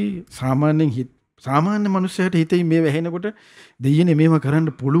ලෝකේ සාමාන්‍ය මනුස්සයට හිතේ මේ වැහෙනකොට දෙයියනේ මේව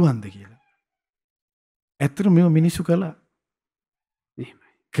කරන්න පුළුවන්ද කියලා. ඇත්තටම මේව මිනිස්සු කළා.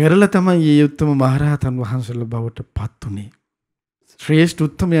 කරලා තමයි මේ උත්තම මහරහතන් වහන්සේලා බවට පත් උනේ. ශ්‍රේෂ්ඨ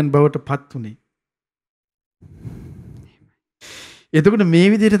උත්තමයන් බවට පත් උනේ. එතකොට මේ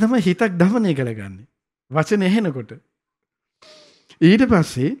විදිහට තමයි හිතක් දමනය කරගන්නේ. වචන ඇහෙනකොට. ඊට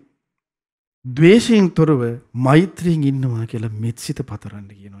පස්සේ ද්වේෂයෙන් තොරව මෛත්‍රියෙන් ඉන්නවා කියලා මෙත්සිත පතරන්න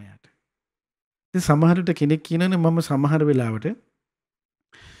කියනවා යාට. ඉතින් සමහරට කෙනෙක් කියනනේ මම සමහර වෙලාවට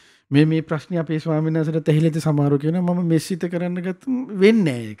මේ ප්‍රශ්නේ අපේ ස්වාමීන් වහන්සේට ඇහිලා ඉත සමහරව කියනවා මම මෙත්සිත කරන්න ගත්තම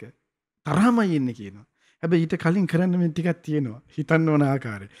වෙන්නේ නැහැ ඒක. තරහමයි ඉන්නේ කියනවා. හැබැයි ඊට කලින් කරන්න මේ ටිකක් තියෙනවා. හිතන්න ඕන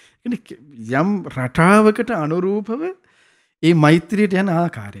ආකාරය. යම් රටාවකට අනුරූපව ඒ මෛත්‍රියට යන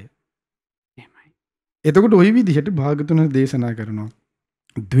ආකාරය. එතකොට ওই විදිහට භාගතුන් දේශනා කරනවා.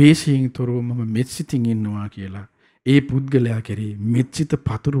 ද්වේෂයෙන් තොරව මම මෙත්සිතින් ඉන්නවා කියලා. ඒ පුද්ගලයා කෙරේ මෙත්සිත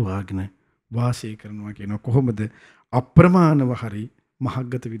පතුරවාගෙන වාසය කරනවා කියනවා. කොහොමද? අප්‍රමාණව හරි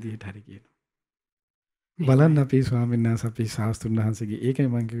මහග්ගත විදිහට හරි කියනවා. බලන්න අපේ ස්වාමීන් වහන්සේ අපේ ශාස්ත්‍රඥ වහන්සේගේ ඒකයි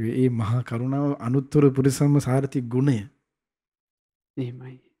මම කිව්වේ ඒ මහා කරුණාව අනුත්තර පුරිසම්ම සාරති ගුණය.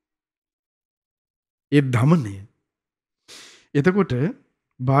 එහෙමයි. ඒ ධමනය. එතකොට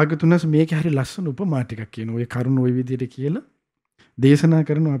භාගතුන්ස් මේක හරි ලස්සන උපමා ටිකක් කියනවා. ඔය කරුණ ওই විදිහට කියලා දේශනා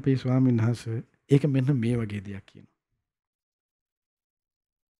කරන අපේ ස්වාමීන් වහන්සේ ඒක මෙන්න මේ වගේ දෙයක් කියනවා.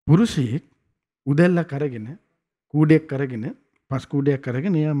 පුරුෂයෙක් උදැල්ලක් අරගෙන කූඩයක් අරගෙන පස් කූඩයක්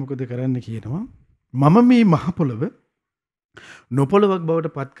අරගෙන එයා මොකද කරන්න කියනවා. මම මේ මහ පොළව නොපොළවක්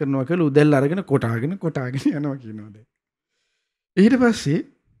බවට පත් කරනවා කියලා උදැල්ල අරගෙන කොටාගෙන යනවා කියනවා. ඊට පස්සේ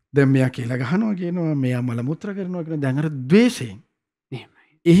දැන් මෙයා කියලා ගහනවා කියනවා මෙයා මල මුත්‍ර කරනවා කියන දැන් අර ද්වේෂයෙන්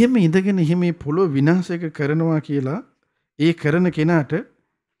එහෙම ඉඳගෙන එහෙම මේ පොළොව විනාශක කරනවා කියලා ඒ කරන කෙනාට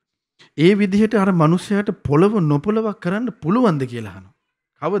ඒ විදිහට අර මිනිස්සයාට පොළොව නොපොළවක් කරන්න පුළුවන්ද කියලා අහනවා.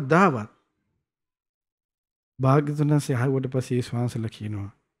 කවදාවත් භාග්‍යවතුන් වහන්සේ ආවට පස්සේ ස්වාමීන්වහන්සේලා කියනවා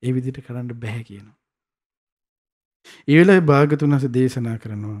ඒ විදිහට කරන්න බෑ කියනවා. ඒ වෙලාවේ භාග්‍යවතුන් වහන්සේ දේශනා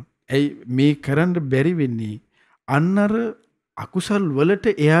කරනවා ඇයි මේ කරන්න බැරි වෙන්නේ අන්නර අකුසල්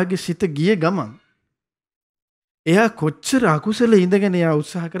වලට එයාගේ සිත ගිය ගමන් එයා කොච්චර අකුසල ඉඳගෙන එයා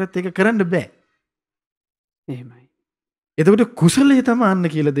උත්සාහ කරත් ඒක කරන්න බෑ. එහෙමයි. එතකොට කුසලයේ තමයි අන්න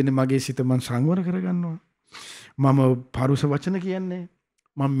කියලා දෙන්නේ මගේ සිත මං සංවර කරගන්නවා. මම පරුස වචන කියන්නේ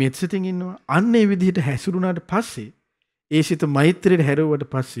මම මෙත්සිතින් ඉන්නවා. අන්න ඒ විදිහට හැසිරුණාට පස්සේ ඒ සිත මෛත්‍රියට හැරුවට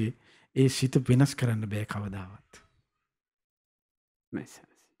පස්සේ ඒ සිත වෙනස් කරන්න බෑ කවදාවත්.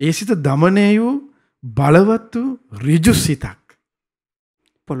 ඒ සිත දමනය වූ බලවත් වූ ඍජු සිතක්.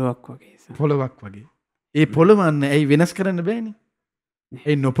 පොළොවක් වගේ. ඒ පොළවන්න ඇයි වෙනස් කරන්න බෑනේ.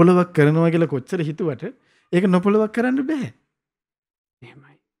 ඒ නොපොළවක් කරනවා කියලා කොච්චර හිතුවට ඒක නොපොළවක් කරන්න බෑ.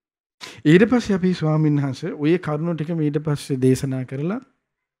 එහෙමයි. ඊට පස්සේ අපි ස්වාමීන් වහන්සේ ඔය කරුණු ටික ඊට පස්සේ දේශනා කරලා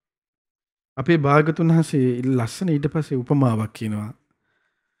අපේ භාගතුන් වහන්සේ ලස්සන ඊට පස්සේ උපමාවක් කියනවා.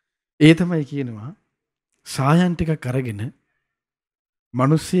 ඒ තමයි කියනවා සායන් ටිකක් අරගෙන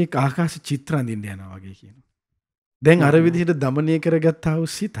මිනිස්සෙක් ආකාශ චිත්‍ර අඳින්න යනවා වගේ කියනවා. දැන් අර විදිහට දමනය කරගත්තා වූ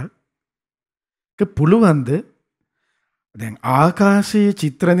සිතක් පුළුවන්ද දැන් ආකාශයේ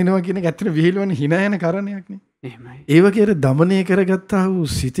චිත්‍ර අඳිනවා කියන එක ඇත්තට විහිළුවන hina යන කාරණයක් නේ. එහෙමයි. ඒ වගේ දමනය කරගත්තා වූ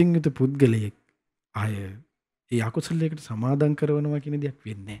සිතින් යුතු පුද්ගලයෙක් අය ඒ අකුසලයකට සමාදම් කරනවා කියන දෙයක්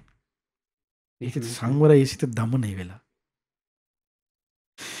වෙන්නේ නැහැ. ඒක සංවරයි සිත දමනය වෙලා.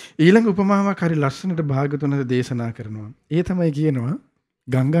 ඊළඟ උපමාවක් හරි ලස්සනට භාගතුන් දේශනා කරනවා. ඒ තමයි කියනවා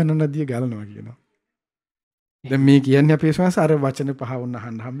ගංගා නදිය ගලනවා කියනවා. දැන් මේ කියන්නේ අපේ ශ්වාස අර වචන පහ වුණ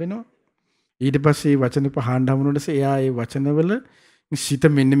අහන්න හම්බෙනවා. ඊට පස්සේ වචන පහ අහන්න හම්බුනොත් එයා ඒ වචනවල සිත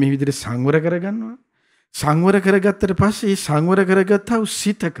මෙන්න මේ විදිහට සංවර කරගන්නවා. සංවර කරගත්තට පස්සේ ඒ සංවර කරගත්තා වූ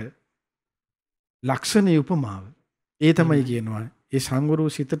සිතක ලක්ෂණේ උපමාව. ඒ තමයි කියනවා ඒ සංවර වූ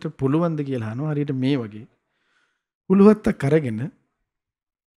සිතට පුළුවන්ද කියලා අහනවා. හරියට මේ වගේ. පුළුවත්තක් අරගෙන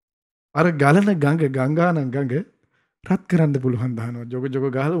අර ගලන ගංගානම් ගඟ රත් කරන්න පුළුවන් දානවා. ජොග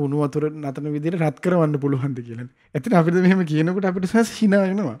ගහලා උණු වතුර නතන විදිහට රත් කරවන්න පුළුවන්ද කියලා. එතන අපිට මෙහෙම කියනකොට අපිට සස් hina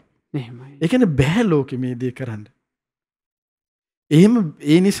වෙනවා. එහෙමයි. ඒ කියන්නේ බෑ ලෝකෙ මේ දේ කරන්න. එහෙම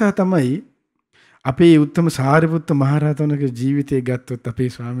ඒ නිසා තමයි අපේ උත්තම සාරිපුත්ත මහරහතන්ගේ ජීවිතය ගත්තොත් අපේ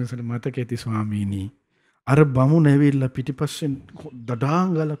ස්වාමීන් වහන්සේ මතක ඇති ස්වාමීනි අර බමුණ ඇවිල්ලා පිටිපස්සෙන්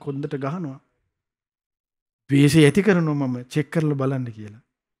දඩාංගල කොන්දට ගහනවා. ද්වේෂය ඇති කරනවා මම චෙක් කරලා බලන්න කියලා.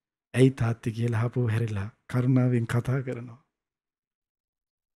 ඇයි තාත්තේ කියලා හපුව හැරිලා කරුණාවෙන් කතා කරනවා.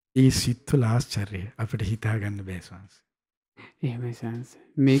 ඒ සිත්වල ආශ්චර්යය අපිට හිතා ගන්න බෑ ස්වාමීන්. එහෙමයි සාංශ.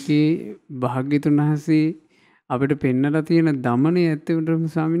 මේකේ භාග්‍යතුන් වහන්සේ අපිට පෙන්නලා තියෙන දමනය ඇත්තටම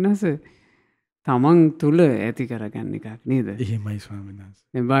ස්වාමීන් වහන්සේ තමන් තුල ඇති කරගන්න එකක් නේද? එහෙමයි ස්වාමීන් වහන්සේ.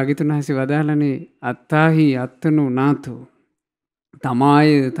 දැන් භාග්‍යතුන් වහන්සේ වදාළනේ අත්තාහි අත්තනෝ නාතෝ තමාය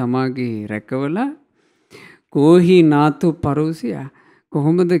තමාගේ රැකවලා කෝහි නාතු පරෝසිය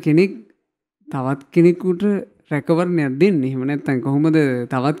කොහොමද කෙනෙක් තවත් කෙනෙකුට රැකවරණයක් දෙන්නේ? එහෙම නැත්නම් කොහොමද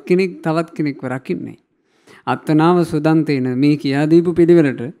තවත් කෙනෙක්ව රකින්නේ? අත්තනාව සුදන්තේන මේ කියා දීපු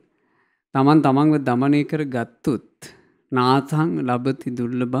පිළිවෙලට තමන්ව දමනය කර ගත්තොත් නාතං ලබති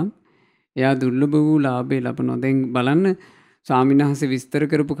දුර්ලභං, එයා දුර්ලභ වූ ලාභය ලබනවා. දැන් බලන්න ස්වාමීන් වහන්සේ විස්තර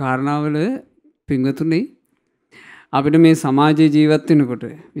කරපු කාරණාවල පින්වතුනේ අපිට මේ සමාජයේ ජීවත් වෙනකොට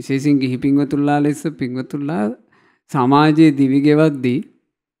විශේෂයෙන් ගිහි පින්වතුන්ලා ලෙස පින්වතුන්ලා සමාජයේ දිවි ගෙවද්දී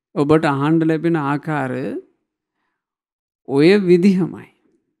ඔබට අහන්න ලැබෙන ආකාරය ඔය විදිහමයි.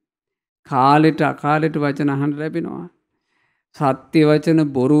 කාලෙට අකාලෙට වචන අහන්න ලැබෙනවා. සත්‍ය වචන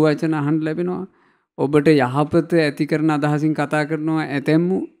බොරු වචන අහන්න ලැබෙනවා. ඔබට යහපත ඇති කරන අදහසින් කතා කරනවා.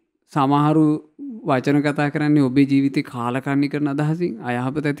 ඇතැම්මු සමහරු වචන කතා කරන්නේ ඔබේ ජීවිතේ කාලකන්ණි කරන අදහසින්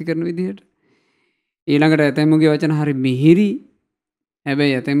අයහපත ඇති කරන විදිහට. ඊළඟට ඇතැම්මුගේ වචන හරි මිහිරි.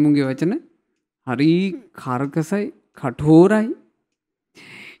 හැබැයි ඇතැම්මුගේ වචන හරි කර්කසයි, කටෝරයි.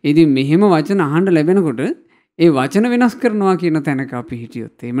 ඉතින් මෙහෙම වචන අහන්න ලැබෙනකොට ඒ වචන වෙනස් කරනවා කියන තැනක අපි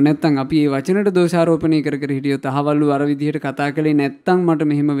හිටියොත්, එහෙම නැත්නම් අපි ඒ වචනට දෝෂාරෝපණය කර හිටියොත්, අහවල්ලු අර විදිහට කතා කළේ නැත්නම් මට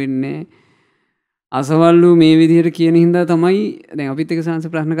මෙහෙම වෙන්නේ, අසවල්ලු මේ විදිහට කියන හින්දා තමයි දැන් අපිත් එක්ක සංස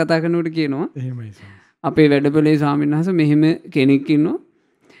ප්‍රශ්න කතා කරනකොට කියනවා එහෙමයි. අපේ වැඩපොලේ ස්වාමීන් වහන්සේ මෙහෙම කෙනෙක් ඉන්නවා,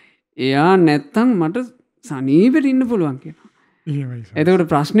 එයා නැත්තම් මට සනීපෙට ඉන්න පුළුවන් කියනවා. එහෙමයි. එතකොට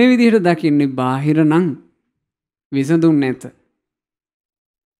ප්‍රශ්නේ විදිහට දකින්නේ බාහිර නම් විසඳුම් නැත.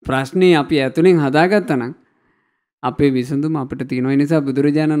 ප්‍රශ්නේ අපි ඇතුලෙන් හදාගත්තා නම් අපේ විසඳුම අපිට තියෙනවා. ඒ නිසා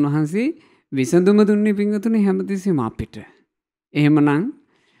බුදුරජාණන් වහන්සේ විසඳුම දුන්නේ පින්වතුනි හැමතිස්සෙම අපිට. එහෙමනම්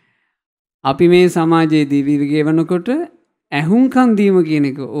අපි මේ සමාජයේ දිවි ගෙවනකොට ඇහුම්කන් දීම කියන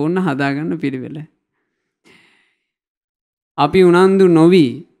එක ඕන හදාගන්න පිළිවෙල. අපි උනන්දු නොවි,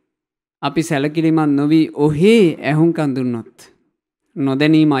 අපි සැලකිලිමත් නොවි ඔහේ ඇහුම්කන් දුන්නොත්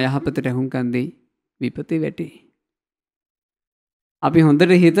නොදැනීම අයහපතට ඇහුම්කන් දෙයි, විපතේ වැටේ. අපි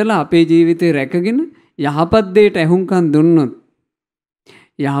හොඳට හිතලා අපේ ජීවිතේ රැකගෙන යහපත් දෙයට ඇහුම්කන් දුන්නොත්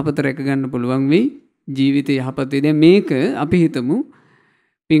යහපත රැක ගන්න පුළුවන් වෙයි. ජීවිතේ යහපත් වෙයි. දැන් මේක අපි හිතමු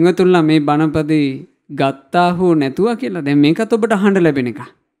පින්වතුන්ලා මේ බණපදේ ගත්තා හෝ නැතුවා කියලා. දැන් මේකත් ඔබට අහන්න ලැබෙන එක.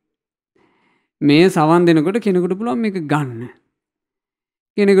 මේ සවන් දෙනකොට කෙනෙකුට පුළුවන් මේක ගන්න.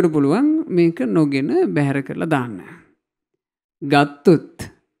 කෙනෙකුට පුළුවන් මේක නොගෙන බැහැර කරලා දාන්න. ගත්තොත්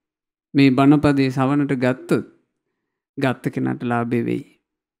මේ බණපදේ සවනට ගත්තොත් ගත්ත කෙනාට ලාභේ වෙයි.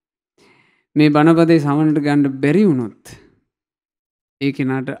 මේ බණපදේ සවනට ගන්න බැරි වුණොත් ඒ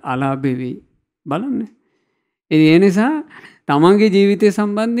කෙනාට අලාභේ වෙයි. බලන්න. ඒ නිසා තමන්ගේ ජීවිතය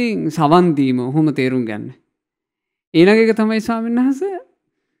සම්බන්ධයෙන් සවන් දීම ඔහොම තේරුම් ගන්න. ඊළඟ එක තමයි ස්වාමීන් වහන්සේ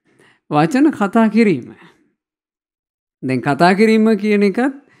වචන කතා කිරීම. දැන් කතා කිරීම කියන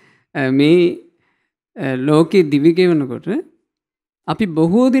එකත් මේ ලෝකේ දිවි ගෙවනකොට අපි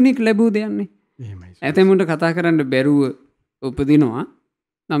බොහෝ දිනක් ලැබූ දෙයක්නේ. එහෙමයි. ඇතැමුන්ට කතා කරන්න බැරුව උපදිනවා.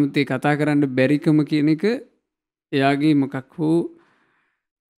 නමුත් ඒ කතා කරන්න බැරිකම කියන එක එයාගේ මොකක් හෝ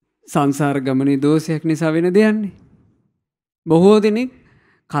සංසාර ගමනේ දෝෂයක් නිසා වෙන දෙයක්නේ. බොහෝ දෙනෙක්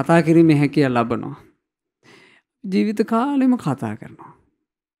කතා කිරීමේ හැකියාව ලබනවා. ජීවිත කාලෙම කතා කරනවා.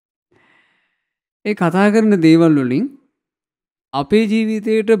 ඒ කතා කරන දේවල් වලින් අපේ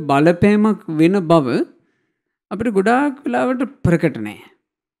ජීවිතයට බලපෑමක් වෙන බව අපිට ගොඩාක් වෙලාවට ප්‍රකට නැහැ.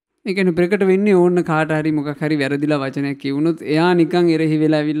 ඒ කියන්නේ ප්‍රකට වෙන්නේ ඕන්න කාට හරි මොකක් හරි වැරදිලා වචනයක් කියවුනොත් එයා නිකන් එරෙහි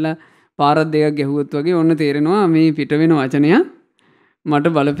වෙලා ඇවිල්ලා පාරක් දෙකක් ගැහුවොත් වගේ ඕන්න තේරෙනවා මේ පිට වෙන වචනය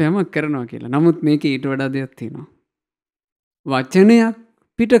මට බලපෑමක් කරනවා කියලා. නමුත් මේකේ ඊට වඩා දෙයක් තියෙනවා. වචනයක්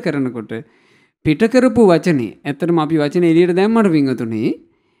පිට කරනකොට පිට කරපු වචනේ ඇත්තටම අපි වචනේ එළියට දැම්මට පින්වතුනේ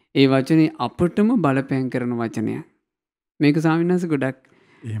ඒ වචනේ අපටම බලපෑම් කරන වචනයක්. මේක ස්වාමීන් වහන්සේ ගොඩක්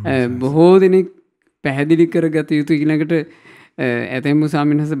බොහෝ දෙනෙක් පැහැදිලි කරගත යුතු. ඊළඟට ඇතැම්මු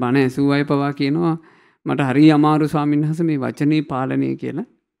ස්වාමීන් වහන්සේ බණ ඇසූ අය පවා කියනවා මට හරි අමාරු ස්වාමීන් වහන්සේ මේ වචනේ පාලනය කියලා.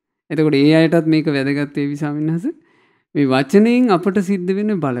 එතකොට ඒ අයටත් මේක වැදගත් වේවි ස්වාමීන් වහන්සේ. මේ වචනයෙන් අපට සිද්ධ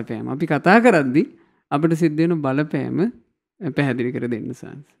වෙන බලපෑම අපි කතා කරද්දී අපට සිද්ධ වෙන බලපෑම පැහැදිලි කර දෙන්න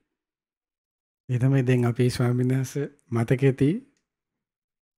සාංශ. ඒ තමයි දැන් අපේ ස්වාමීන් වහන්සේ මතකදී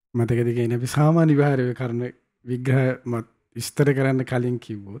කියන අපි සාමාන්‍ය විහාරය කරන විග්‍රහ විස්තර කරන්න කලින්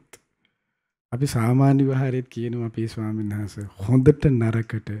කිව්වොත් අපි සාමාන්‍ය විහාරයේත් කියනවා අපේ ස්වාමීන් වහන්සේ හොඳට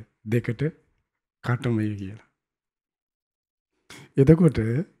නරකට දෙකට කටමය කියලා. එතකොට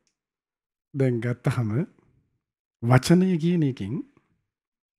දැන් ගත්තහම වචනය කියන එකෙන්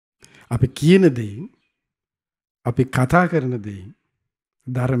අපි කියන දෙයින් අපි කතා කරන දෙයින්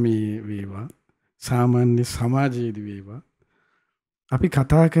ධර්මයේ වේවා සාමාන්‍ය සමාජයේදී වේවා අපි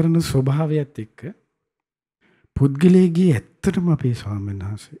කතා කරන ස්වභාවයත් එක්ක පුද්ගලයාගේ ඇත්තටම අපේ ස්වාමීන්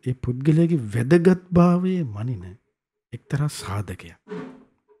වහන්සේ ඒ පුද්ගලයාගේ වැදගත්භාවයේ මනින එක්තරා සාධකයක්.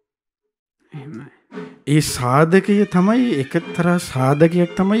 ඒ සාධකය තමයි එක්තරා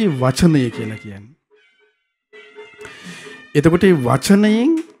සාධකයක් තමයි වචනය කියලා කියන්නේ. එතකොට මේ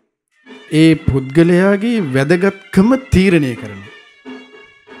වචනයෙන් ඒ පුද්ගලයාගේ වැදගත්කම තීරණය කරනවා.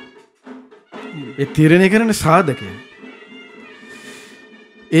 ඒ තීරණය කරන සාධකය.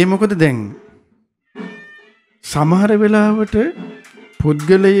 ඒ මොකද දැන් සමහර වෙලාවට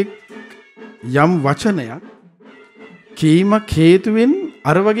පුද්ගලයෙක් යම් වචනයක් කීමක් හේතුවෙන්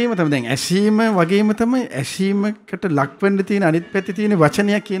අර වගේම තමයි දැන් ඇසීම වගේම තමයි ඇසීමකට ලක් වෙන්න තියෙන අනිත් පැත්තේ තියෙන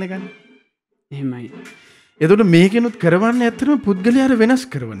වචනයක් කියන ගන්න. එහෙමයි. එතකොට මේකෙනුත් කරවන්නේ ඇත්තටම පුද්ගලයාට වෙනස්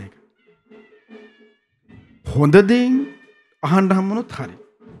කරන එක. හොඳ දෙයින් අහන්න හම්බුනොත් හරි.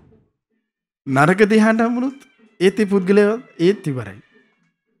 නරක දෙයින් අහන්න හම්බුනොත් ඒත් පුද්ගලයා ඒත් ඉවරයි.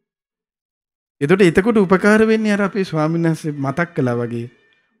 එතකොට උපකාර වෙන්නේ අර අපේ ස්වාමීන් වහන්සේ මතක් කළා වගේ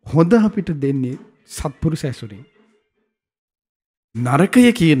හොඳ අපිට දෙන්නේ සත්පුරුෂ ඇසුරින්.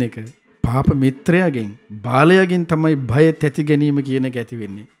 නරකය කියන එක පාප මිත්‍රයාගෙන් බාලයාගෙන් තමයි භය තැති ගැනීම කියන එක ඇති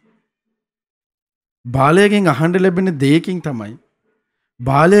වෙන්නේ. බාලයාගෙන් අහන්න ලැබෙන දෙයකින් තමයි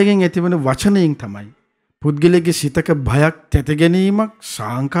බාලයාගෙන් ඇතිවන වචනයෙන් තමයි පුද්ගලයාගේ සිතක භයක් තැති ගැනීමක්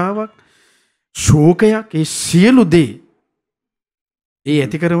සාංකාවක් ශෝකයක් ඒ සියලු දේ ඒ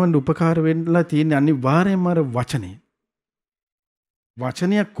ඇති කරවන්න උපකාර වෙන්නලා තියෙන අනිවාර්යයෙන්ම අර වචනේ.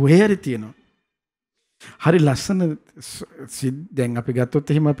 වචනයක් කොහේ හරි තියෙනවා. හරි ලස්සන දැන් අපි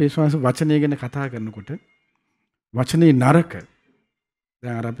ගත්තොත් එහෙම අපේ ශ්වාස වචනය ගැන කතා කරනකොට වචනේ නරක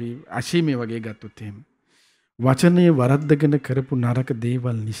දැන් අර අපි අශීමේ වගේ ගත්තොත් එහෙම වචනේ වරද්දගෙන කරපු නරක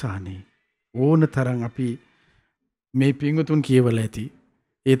දේවල් නිසානේ ඕන තරම් අපි මේ පිංගුතුන් කියවලා ඇති.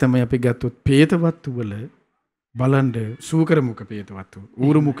 ඒ තමයි අපි ගත්තොත් പ്രേතවත්තු වල බලන්න සූකරමුඛ പ്രേතවත්තු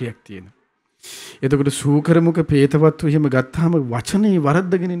ඌරුමුඛයක් තියෙනවා. එතකොට සූකරමුඛ പ്രേතවත්තු එහෙම ගත්තාම වචනේ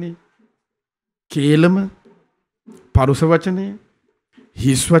වරද්දගෙනනේ කේලම පරුස වචනය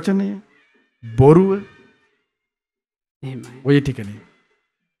හිස් වචනය බොරුව ඔය ටිකනේ.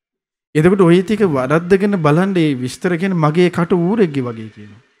 එතකොට ඔය ටික වරද්දගෙන බලන්න ඒ විස්තර කියන මගේ කට ඌරෙක්ගේ වගේ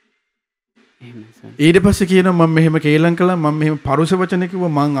කියනවා. ඊට පස්සේ කියනවා මම මෙහෙම කේලම් කළා මම මෙහෙම පරුස වචන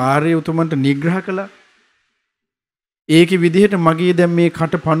කිව්වා මං ආර්ය උතුමන්ට නිග්‍රහ කළා. ඒකේ විදිහට මගේ දැන් මේ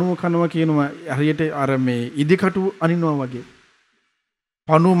කට පණුව කනවා කියනවා හරියට අර මේ ඉදි කටු අනිනවා වගේ.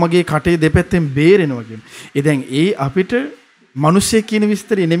 පණුව මගේ කටේ දෙපැත්තෙන් බේරෙනවා කියන. ඒ දැන් ඒ අපිට මිනිස්සෙක් කියන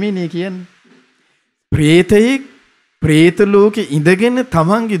විස්තරය නෙමෙයි නේ කියන්නේ. പ്രേතයෙක් പ്രേත ලෝකේ ඉඳගෙන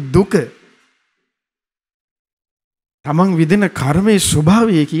තමන්ගේ දුක තමන් විදින කර්මයේ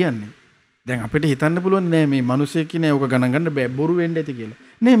ස්වභාවය කියන්නේ. දැන් අපිට හිතන්න පුළුවන් නෑ මේ මිනිස්සෙක් කියන්නේ ඕක ගණන් ගන්න බෑ බොරු වෙන්න ඇති කියලා.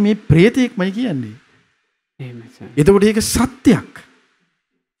 නෑ මේ പ്രേතයෙක්මයි කියන්නේ. එතකොට ඒක සත්‍යයක්.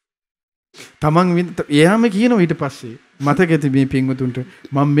 තමන් එයාම කියනවා ඊට පස්සේ මතක ඇති මේ පින්වතුන්ට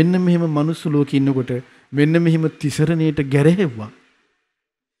මම මෙන්න මෙහෙම මනුස්ස ලෝකේ ඉන්නකොට මෙන්න මෙහෙම තිසරණයට ගැරහෙව්වා.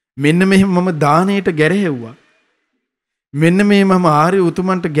 මෙන්න මෙහෙම මම දානයට ගැරහෙව්වා. මෙන්න මෙහෙම මම ආර්ය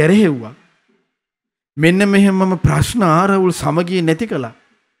උතුමන්ට ගැරහෙව්වා. මෙන්න මෙහෙම මම ප්‍රශ්න ආරවුල් සමගිය නැති කළා.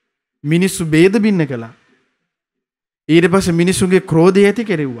 මිනිස්සු ભેද බින්න කළා. ඊට පස්සේ මිනිසුන්ගේ ක්‍රෝධය ඇති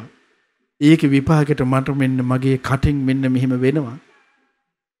කෙරෙව්වා. ඒක විපාකයට මට මෙන්න මගේ කටින් මෙන්න මෙහෙම වෙනවා.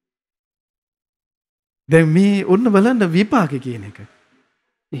 දැන් මේ ඔන්න බලන්න විපාක කියන එක.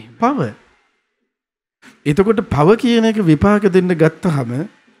 පව. එතකොට පව කියන එක විපාක දෙන්න ගත්තාම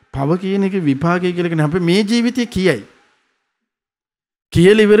පව කියන එක විපාකය කියලා කියන අපි මේ ජීවිතේ කියයි.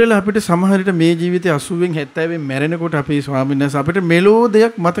 කියලා ඉවරලා අපිට සමහර විට මේ ජීවිතේ 80න් 70න් මැරෙනකොට අපේ ස්වාමීන් වහන්සේ අපිට මෙලෝ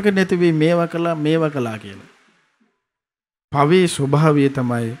දෙයක් මතක නැති වෙයි මේවා කළා කියලා. පවේ ස්වභාවය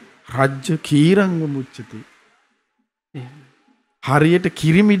තමයි රජ්‍ය කීරංග මුච්චති. හරියට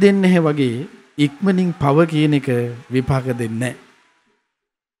කිරිමි දෙන්නේ නැහැ වගේ ඉක්මනින් පව කියන එක විපාක දෙන්නේ නැහැ.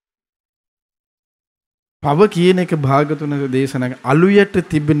 පව කියන එක භාගතුනගේ දේශනාවේ අලුයට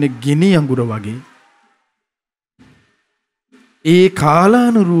තිබෙන ගිනි අඟුර වගේ ඒ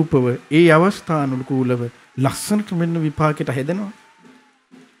කාලානුරූපව ඒ අවස්ථානුකූලව ලස්සනට මෙන්න විපාකයට හැදෙනවා.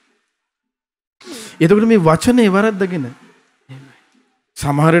 එතකොට මේ වචනේ වරද්දගෙන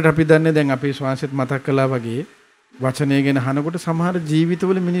සමහරට අපි දන්නේ දැන් අපේ ශ්වාසෙත් මතක් කළා වගේ වචනය ගැන අහනකොට සමහර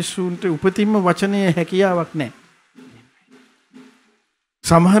ජීවිතවල මිනිස්සුන්ට උපතින්ම වචනයේ හැකියාවක් නැහැ.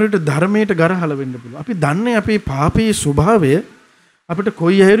 සමහරට ධර්මයට ගරහල වෙන්න පුළුවන්. අපි දන්නේ අපේ පාපයේ ස්වභාවය අපිට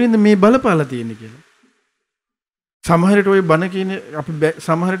කොයි හැරින්ද මේ බලපාලා තියෙන්නේ කියලා. සමහරට ওই බණ කියන අපි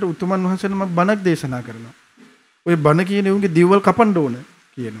සමහරට උතුමන් වහන්සේනම බණක් දේශනා කරනවා. ওই බණ කියන උන්ගේ දිවවල් කපන්න ඕන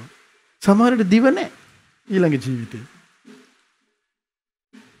කියනවා. සමහරට දිව නැහැ ඊළඟ ජීවිතේ.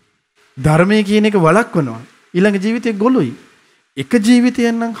 ධර්මයේ කියන එක වළක්වනවා. ඊළඟ ජීවිතේ ගොළුයි. එක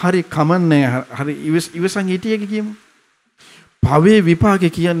ජීවිතයක් නම් හරි කමන්නේ හරි ඉවසන් හිටියක කියමු. පවේ විපාකේ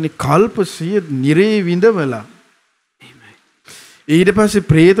කියන්නේ කල්ප සිය නිරේ විඳවලා ඊට පස්සේ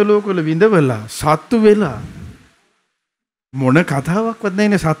പ്രേත ලෝකවල විඳවලා සත්තු වෙලා මොන කතාවක්වත්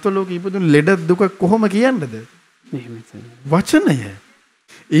නැන්නේ සත්ව ලෝකෙ ඉපදුන ලෙඩ දුක කොහොම කියන්නද? වචනය.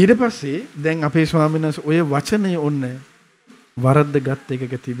 ඊට පස්සේ දැන් අපේ ස්වාමීන් වහන්සේ ඔය වචනය ඔන්න වරද්ද ගත්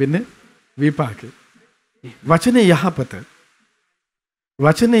එකක තිබෙන විපාකේ. වචනේ යහපත.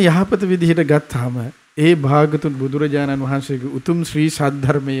 වචනේ යහපත විදිහට ගත්තාම ඒ භාගතුන් බුදුරජාණන් වහන්සේගේ උතුම් ශ්‍රී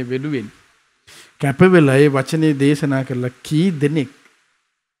සද්ධර්මයේ වෙනුවෙන් කැප වෙලා ඒ වචනේ දේශනා කරලා කී දෙනෙක්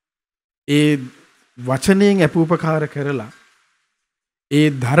ඒ වචනයෙන් අපෝපකාර කරලා ඒ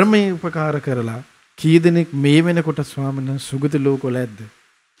ධර්මයේ උපකාර කරලා කී දෙනෙක් මේ වෙනකොට ස්වාමීන් වහන්සේ සුගති ලෝකවල ඇද්ද?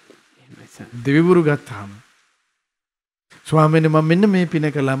 දෙවිවරු ගත්තාම ස්වාමීන් වහන්සේ මම මෙන්න මේ පින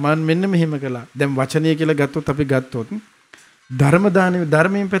කළා මම මෙන්න මෙහෙම කළා. දැන් වචනය කියලා ගත්තොත් අපි ගත්තොත් ධර්ම දානමේ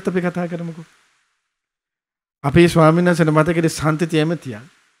ධර්මයෙන් පැත්ත අපි කතා කරමුකෝ. අපේ ස්වාමීන් වහන්සේට මතකද සම්තිති ඇමතියා.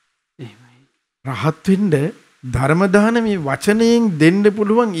 එහෙමයි. රහත් වෙන්න ධර්ම දානමේ වචනයෙන් දෙන්න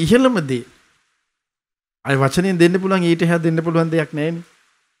පුළුවන් ඉහළම දේ. අය වචනයෙන් දෙන්න පුළුවන් ඊට එහා දෙන්න පුළුවන් දෙයක් නැහැනේ.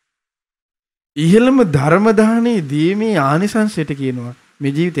 ඉහළම ධර්ම දානේ දීමේ ආනිසංසයට කියනවා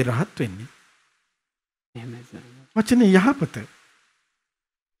මේ ජීවිතේ රහත් වෙන්නේ. එහෙමයි. වචනේ යහපත.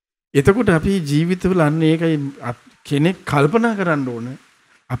 එතකොට අපි ජීවිතවල අන්න ඒකයි කෙනෙක් කල්පනා කරන්න ඕන.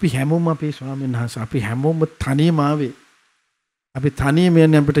 අපි හැමෝම අපේ ස්වාමීන් වහන්සේ අපි හැමෝම තනියම ආවේ. අපි තනියම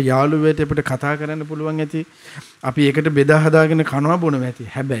යන්නේ අපිට යාළුවෙට අපිට කතා කරන්න පුළුවන් ඇති. අපි එකට බෙදා හදාගෙන කනවා බොනවා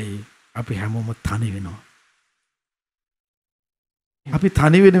ඇති. හැබැයි අපි හැමෝම තනි වෙනවා. අපි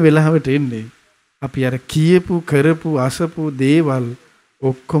තනි වෙන වෙලාවට එන්නේ අපි අර කියපු කරපු අසපු දේවල්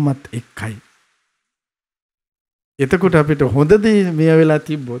ඔක්කොමත් එක්කයි. එතකොට අපිට හොඳ දේ මේ වෙලා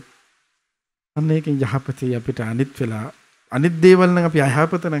තිබ්බොත් අන්න ඒකෙන් යහපතේ අපිට අනිත් වෙලා අනිත් දේවල් නම් අපි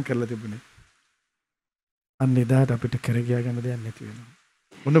අයහපත නම් කරලා තිබුණේ. අන්න එදාට අපිට කරගියා ගන්න දෙයක් නැති වෙනවා.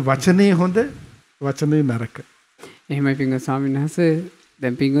 මොන වචනේ හොඳ වචනේ නරක. එහෙමයි පින්වත් ස්වාමීන් වහන්සේ.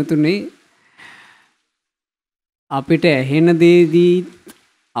 දැන් පින්වතුනි අපිට ඇහෙන දේදී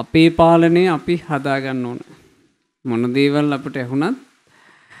අපේ පාලනය අපි හදා ගන්න ඕන. මොන දේවල් අපිට ඇහුණත්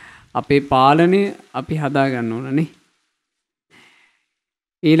අපේ පාලනය අපි හදා ගන්න ඕන නේ.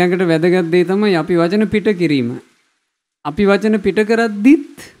 ඊළඟට වැදගත් දේ තමයි අපි වචන පිට කිරීම. අපි වචන පිට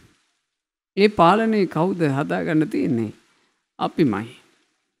කරද්දිත් ඒ පාලනය කවුද හදාගන්න තියෙන්නේ? අපිමයි.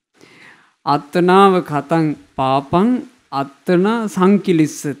 අත්තනාව කතං පාපං අත්තනා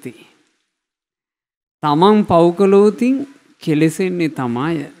සංකිලිස්සති. තමන් පව්කලෝතින් කෙලෙසෙන්නේ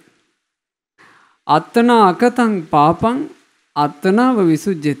තමාය. අත්තනා අකතං පාපං අත්තනාව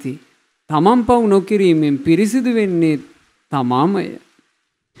විසුජ්ජති. තමන් පව් නොකිරීමෙන් පිරිසිදු වෙන්නේ තමාමය.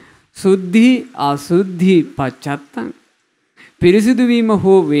 සුද්ධි අසුද්ධි පච්චත්තං. පිරිසිදු වීම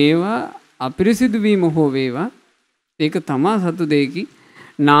හෝ වේවා අපිරිසිදු වීම හෝ වේවා ඒක තමා සතු දෙකි.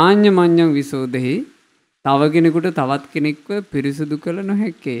 නාඤ්ඤ මඤ්ඤං විසෝදෙහි තව කෙනෙකුට තවත් කෙනෙක්ව පිරිසිදු කළ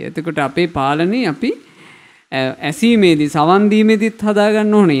නොහැක්කේ. එතකොට අපේ පාලනේ අපි ඇසීමේදී සවන් දීමේදීත් හදා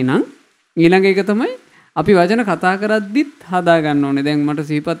ගන්න ඕනේ නම් ඊළඟ එක තමයි අපි වචන කතා කරද්දිත් හදා ගන්න ඕනේ. දැන් මට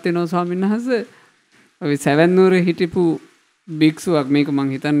සිහිපත් වෙනවා ස්වාමීන් වහන්සේ ඔය සෙවන් නුවර හිටපු භික්ෂුවක් මේක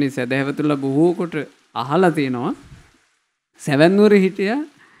මං හිතන්නේ සදහැවතුල්ලා බොහෝ කොට අහලා තියෙනවා. සෙවන් නුවර හිටියා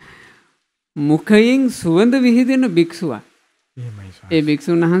මුඛයෙන් සුවඳ විහිදෙන භික්ෂුවක්. ඒ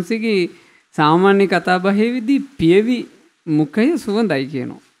භික්ෂුන් වහන්සේගේ සාමාන්‍ය කතා බහේදී පියවි මුඛය සුවඳයි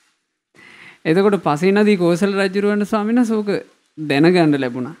කියනවා. එතකොට පසේනදී කෝසල රජුරවන්න ස්වාමීන් වහන්සේ ඕක දැනගන්න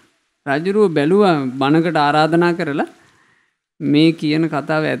ලැබුණා. රජුරුව බැලුවා බණකට ආරාධනා කරලා මේ කියන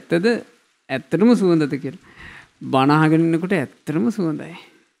කතාව ඇත්තද ඇත්තටම සුවඳද කියලා. බණ අහගෙන ඉන්නකොට ඇත්තටම සුවඳයි.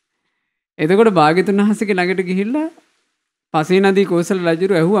 එතකොට භාග්‍යතුන් වහන්සේගේ ළඟට ගිහිල්ලා පසේනදී කෝසල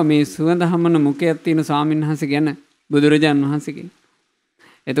රජුරුව ඇහුවා මේ සුවඳ හමන මුඛයක් තියෙන ස්වාමීන් වහන්සේ ගැන බුදුරජාණන් වහන්සේගෙන්.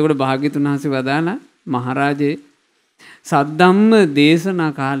 එතකොට භාග්‍යතුන් වහන්සේ වදාලා මහරජේ සද්ධම්ම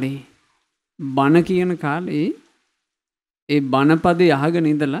දේශනා කාලේ බණ කියන කාලේ ඒ බණ පදේ අහගෙන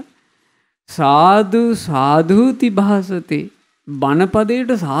ඉඳලා සාදු සාධුති භාසතේ බණ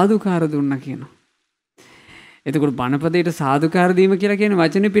පදයට සාදුකාර දුන්නා කියනවා. එතකොට බණ පදයට සාදුකාර දීම කියලා කියන්නේ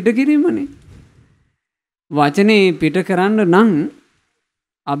වචනේ පිට කිරීමනේ. වචනේ පිට කරන්න නම්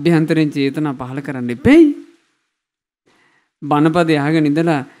අභ්‍යන්තරයෙන් චේතනා පහල කරන්න එපෙයි. බණ පදේ අහගෙන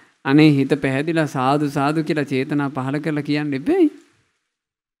ඉඳලා අනේ හිත පැහැදිලා සාදු සාදු කියලා චේතනා පහල කරලා කියන්න එපෙයි.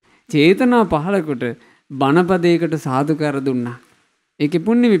 චේතනා පහලකොට බණපදයකට සාදුකාර දුන්නා. ඒකේ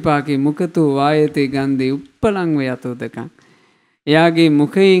පුණ්‍ය විපාකේ මුකතෝ වායතේ ගන්ධේ උප්පලං වයතෝදකං. එයාගේ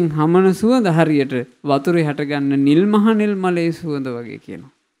මුඛයෙන් හමන සුවඳ හරියට වතුරේ හටගන්න නිල් මහ නිල් මලේ සුවඳ වගේ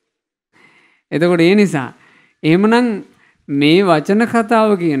කියනවා. එතකොට ඒ නිසා එහෙමනම් මේ වචන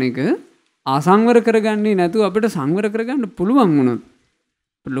කතාව කියන එක අසංවර කරගන්නේ නැතුව අපිට සංවර කරගන්න පුළුවන් වුණොත්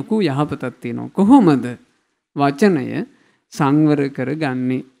ලොකු යහපතක් තියෙනවා. කොහොමද? වචනය සංවර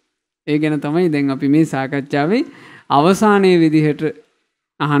කරගන්නේ. ඒ ගැන තමයි දැන් අපි මේ සාකච්ඡාවේ අවසානයේ විදිහට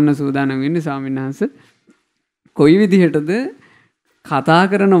අහන්න සූදානම් වෙන්නේ ස්වාමීන් වහන්සේ. කොයි විදිහටද කතා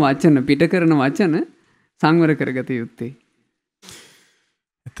කරන වචන පිට කරන වචන සංවර කරගත යුත්තේ?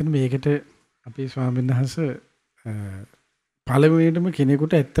 එතන මේකට අපේ ස්වාමීන් වහන්සේ පළවෙනිටම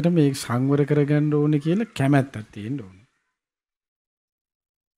කෙනෙකුට ඇත්තට මේ සංවර කරගන්න ඕනේ කියලා කැමැත්තක් තියෙන්න ඕනේ.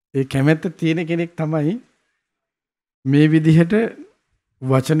 ඒ කැමැත්ත තියෙන කෙනෙක් තමයි මේ විදිහට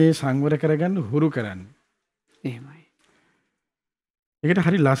වචනේ සංවර කරගන්න හුරු කරන්නේ. එහෙමයි. ඒකට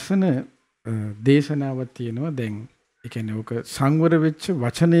හරි ලස්සන දේශනාවක් තියෙනවා. දැන් ඒ කියන්නේ ඔක සංවර වෙච්ච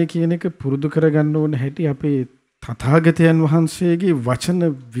වචනය කියන එක පුරුදු කරගන්න ඕන හැටි අපේ තථාගතයන් වහන්සේගේ වචන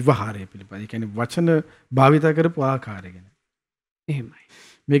විවහාරය පිළිබඳ. ඒ කියන්නේ වචන භාවිත කරපු ආකාරය ගැන. එහෙමයි.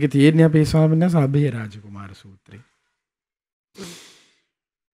 මේක තියෙන්නේ අපේ ස්වාමීන් වහන්සේ අභය රාජකුමාර සූත්‍රයේ.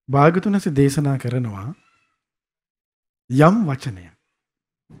 භාගතුන්ස දේශනා කරනවා යම් වචනයක්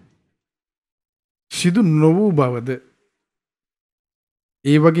සිදු නොවූ බවද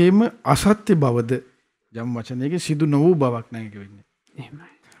ඒ වගේම අසත්‍ය බවද යම් වචනයක සිදු නොවූ බවක් නැහැ කියන්නේ. එහෙමයි.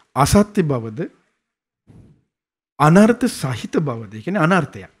 අසත්‍ය බවද අනර්ථ සහිත බවද ඒ කියන්නේ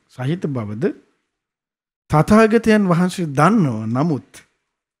අනර්ථයක් සහිත බවද තථාගතයන් වහන්සේ දන්නව. නමුත්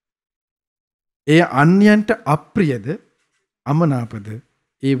ඒ අන්‍යයන්ට අප්‍රියද අමනාපද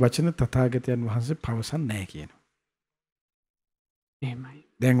ඒ වචන තථාගතයන් වහන්සේ පවසන්නේ නැහැ කියනවා. එහෙමයි.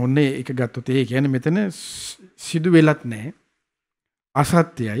 දැන් ඔන්නේ ඒක ගත්තොත් ඒ කියන්නේ මෙතන සිදු වෙලත් නැහැ.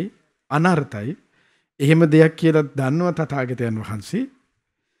 අසත්‍යයි අනර්ථයි එහෙම දෙයක් කියලා දන්නව තථාගතයන් වහන්සේ.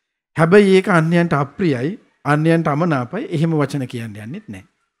 හැබැයි ඒක අන්‍යයන්ට අප්‍රියයි අන්‍යයන්ට අමනාපයි එහෙම වචන කියන්නේ යන්නෙත්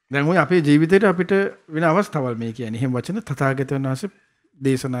නැහැ. දැන් ඔය අපේ ජීවිතේට අපිට වෙන අවස්ථාවල් මේ කියන්නේ එහෙම වචන තථාගතයන් වහන්සේ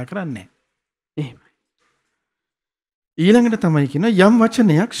දේශනා කරන්නේ නැහැ. එහෙමයි. ඊළඟට තමයි කියන යම්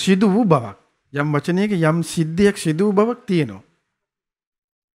වචනයක් සිදු වූ බවක් යම් වචනයක යම් සිද්ධියක් සිදු වූ බවක් තියෙනවා.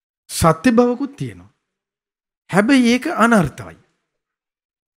 සත්‍ය බවකුත් තියෙනවා. හැබැයි ඒක අනර්ථයි.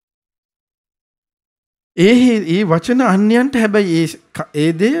 ඒ වචන අන්‍යයන්ට හැබැයි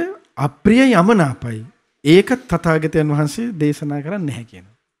ඒ දේ අප්‍රියයි අමනාපයි. ඒක තථාගතයන් වහන්සේ දේශනා කරන්නේ නැහැ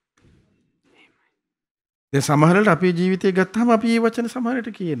කියනවා. දැන් සමහරවිට අපේ ජීවිතේ ගත්තාම අපි මේ වචන සමහරට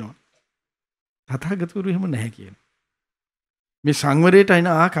කියනවා. තථාගතවරු එහෙම නැහැ කියනවා. මේ සංවරයට අයින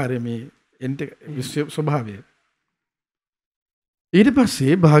ආකාරය මේ එන්ට ස්වභාවය. ඊට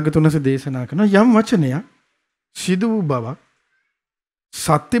පස්සේ භාගතුන්ස දේශනා කරන යම් වචනයක් සිදු වූ බවක්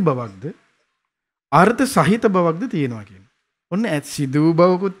සත්‍ය බවක්ද අර්ථ සහිත බවක්ද තියෙනවා කියන. ඔන්න සිදු වූ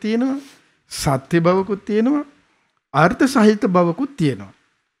බවකුත් තියෙනවා සත්‍ය බවකුත් තියෙනවා අර්ථ සහිත බවකුත් තියෙනවා.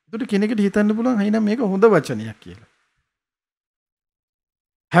 ඒකට කෙනෙකුට හිතන්න පුළුවන් හයිනම් මේක හොඳ වචනයක් කියලා.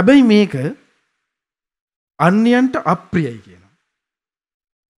 හැබැයි මේක අන්‍යයන්ට අප්‍රියයි කියනවා.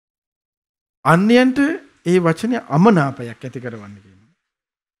 අන්‍යයන්ට ඒ වචනේ අමනාපයක් ඇති කරවන්න කියනවා.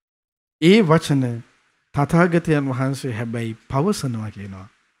 ඒ වචන තථාගතයන් වහන්සේ හැබැයි පවසනවා කියනවා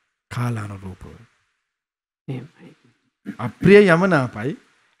කාලානුරූපව. එහෙමයි. අප්‍රිය යමනාපයි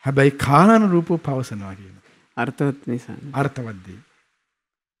හැබැයි කාලානුරූපව පවසනවා කියනවා. අර්ථවත් නිසා. අර්ථවත් දේ.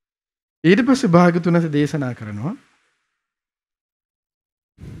 ඊට පස්සේ භාගතුන්ස දේශනා කරනවා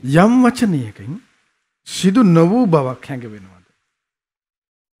යම් වචනයකින් සිදු නොවූ බවක් හැඟවෙනවද?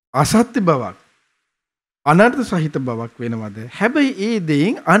 අසත්‍ය බවක් අනර්ථ සහිත බවක් වෙනවද? හැබැයි ඒ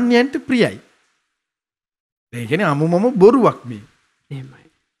දෙයින් අන්‍යයන්ට ප්‍රියයි. ඒ කියන්නේ අමුමම බොරුවක් මේ. එහෙමයි.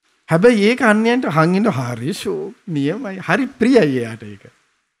 හැබැයි ඒක අන්‍යයන්ට හංගින්න හරි නියමයි. හරි ප්‍රියයි එයාට ඒක.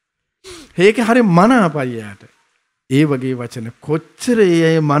 ඒක හරි මනාපයි එයාට. ඒ වගේ වචන කොච්චර ඒ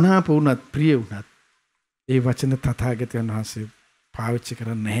අය මනාප වුණත් ප්‍රිය වුණත් ඒ වචන තථාගතයන් වහන්සේ පාවිච්චි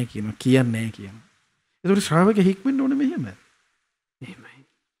කරන්නේ නැහැ කියනවා. කියන්නේ නැහැ කියනවා. ඒකට ශ්‍රාවකෙ හික්මෙන්න ඕනේ මෙහෙම. එහෙමයි.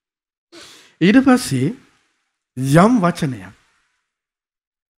 ඊට පස්සේ යම් වචනයක්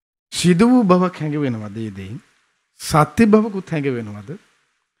සිදු වූ බවක් හැඟවෙනවද? ඒ දෙයින් සත්‍ය බවකුත් හැඟවෙනවද?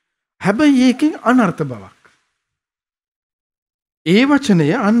 හැබැයි ඒකෙන් අනර්ථ බවක්. ඒ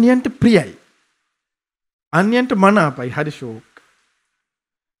වචනය අන්‍යයන්ට ප්‍රියයි. අන්‍යයන්ට මනාපයි. හරි ෂෝක්.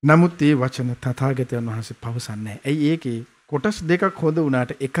 නමුත් ඒ වචන තථාගතයන් වහන්සේ පවසන්නේ නැහැ. ඇයි ඒකේ කොටස් දෙකක් හොද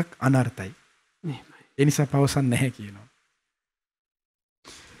වුණාට එකක් අනර්ථයි. ඒ නිසා පවසන්නේ නැහැ කියනවා.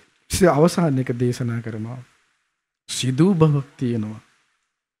 අවසාන එක දේශනා කරනවා සිදු බවක් තියෙනවා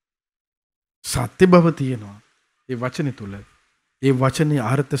සත්‍ය බව තියෙනවා ඒ වචනේ තුල ඒ වචනේ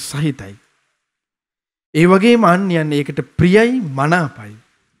අර්ථ සහිතයි ඒ වගේම අන්‍යයන් ඒකට ප්‍රියයි මනාපයි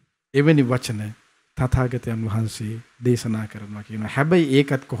එවැනි වචන තථාගතයන් වහන්සේ දේශනා කරනවා කියනවා. හැබැයි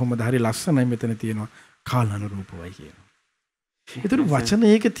ඒකත් කොහොමද හරි ලස්සනයි මෙතන තියෙනවා කාලානුරූපවයි කියනවා. ඒතර වචන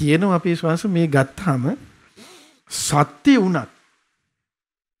ඒක තියෙනවා අපේ ශ්වාස මේ ගත්තාම සත්‍ය වුණත්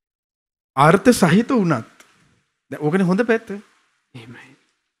අර්ථ සහිත වුණත් දැන් ඕකනේ හොඳ පැත්ත. එහෙමයි.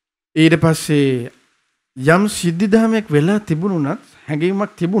 ඊට පස්සේ යම් සිද්ධි ධර්මයක් වෙලා තිබුණුනත්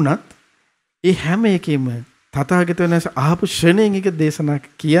හැඟීමක් තිබුණත් ඒ හැම එකෙම තථාගතයන් වහන්සේ ආපු ශ්‍රේණියෙන් එක දේශනා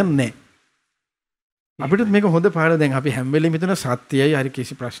කියන්නේ. අපිට මේක හොඳ පාඩම. දැන් අපි හැම වෙලෙම හිතන සත්‍යයයි හරි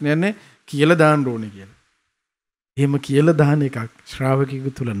කිසි ප්‍රශ්නයක් නැහැ කියලා දාන්න ඕනේ කියලා. එහෙම කියලා දාන එකක්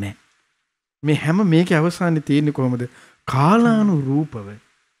ශ්‍රාවකයෙකු තුල නැහැ. මේ හැම මේකේ අවසානයේ තියෙන්නේ කොහොමද? කාලානුරූපව.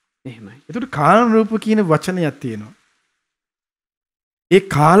 එහෙමයි. ඒකට කාලානුරූප කියන වචනයක් තියෙනවා. ඒ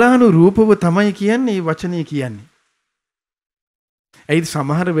කාලානුරූපව තමයි කියන්නේ මේ වචනේ කියන්නේ. ඒයි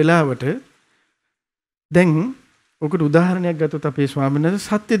සමහර වෙලාවට දැන් ඔකට උදාහරණයක් ගත්තොත් අපේ ස්වාමීන්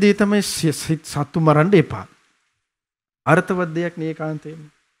වහන්සේ සත්‍ය දේ තමයි සත්තු මරන්න එපා. අර්ථවත් දෙයක් නේ කාන්තේම.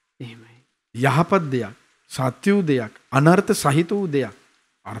 එහෙමයි. යහපත් දෙයක්, සත්‍ය වූ දෙයක්, අනර්ථ සහිත වූ දෙයක්,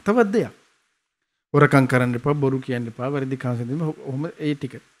 අර්ථවත් දෙයක්. හොරකම් කරන්න එපා, බොරු කියන්න එපා, වැරදි කාන්සෙන්න ඔහොම ඒ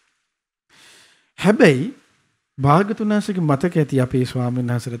ටික. හැබැයි භාග්‍යතුන් වහන්සේගේ මතක ඇති අපේ ස්වාමීන්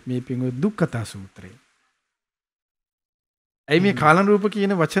වහන්සේට මේ පින්ව දුක්ඛතා සූත්‍රය. ඇයි මේ කාලානුරූප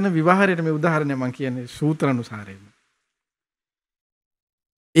කියන වචන විවහාරයට මේ උදාහරණය මම කියන්නේ සූත්‍ර අනුසාරයෙන්.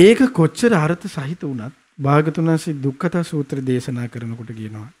 ඒක කොච්චර අර්ථ සහිත වුණත් භාග්‍යතුන් වහන්සේ දුක්ඛතා සූත්‍ර දේශනා කරනකොට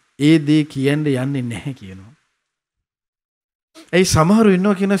කියනවා ඒ දේ කියන්නේ යන්නේ නැහැ කියනවා. ඒ සමහරු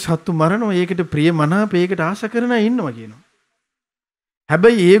ඉන්නවා කියන සත්තු මරනවා ඒකට ප්‍රිය මනාප ඒකට ආශ කරන අය ඉන්නවා කියනවා.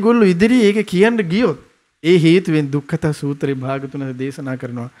 හැබැයි ඒගොල්ලෝ ඉදිරියේ ඒක කියන්න ගියොත් ඒ හේතුවෙන් දුක්ඛතා සූත්‍රේ භාග්‍යතුන් වහන්සේ දේශනා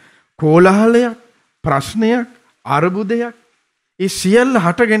කරනවා කෝලාහලයක්, ප්‍රශ්නයක්, අරුබුදයක් ඒ සියල්ල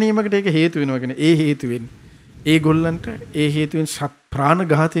හට ගැනීමකට ඒක හේතු වෙනවා කියන ඒ හේතුවෙන් ඒගොල්ලන්ට ඒ හේතුවෙන්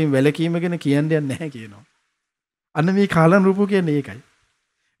ප්‍රාණඝාතයෙන් වැළකීම ගැන කියන්න යන්නේ නැහැ කියනවා. අන්න මේ කාලානුරූප කියන්නේ ඒකයි.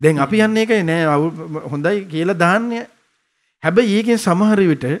 දැන් අපි යන්නේ ඒකයි නෑ හොඳයි කියලා දාන්නේ. හැබැයි ඒකෙන් සමහර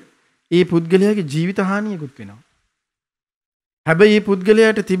විට ඒ පුද්ගලයාගේ ජීවිත හානියකුත් වෙනවා. හැබැයි මේ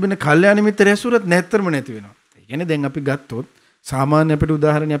පුද්ගලයාට තිබෙන කල්යාණ මිත්‍ර ඇසුරත් නැත්තරම නැති වෙනවා. ඒ කියන්නේ දැන් අපි ගත්තොත් සාමාන්‍ය අපිට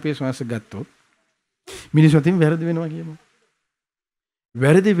උදාහරණයක් අපේ ශ්වාස ගත්තොත් මිනිස්සු අතින් වැරදි වෙනවා කියමු.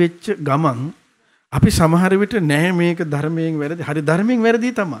 වැරදි වෙච්ච ගමන් අපි සමහර විට නෑ මේක ධර්මයෙන් වැරදි. හරි ධර්මයෙන්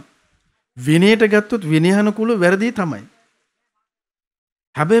වැරදි තමයි. විනයට ගත්තොත් විනයානුකූල වැරදි තමයි.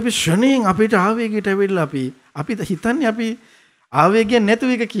 හැබැයි අපි ශ්‍රණයෙන් අපිට ආවේගයට ඇවිල්ලා අපි හිතන්නේ අපි ආවේගයෙන්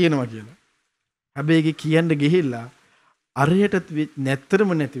නැතුව එක කියනවා කියලා. හැබැයි ඒක කියන්න ගිහිල්ලා අරයටත්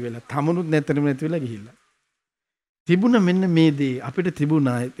නැත්තරම නැති වෙලා තමනුත් නැත්තරම නැති වෙලා ගිහිල්ලා. තිබුණ මෙන්න මේ දේ අපිට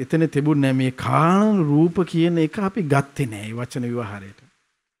තිබුණා එතන තිබුණේ මේ කාලානුරූප කියන එක අපි ගත්තේ නෑ ඒ වචන විවහාරයට.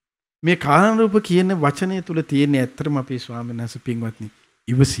 මේ කාලානුරූප කියන වචනය තුල තියෙන ඇත්තටම අපේ ස්වාමීන් වහන්සේ පින්වත්නි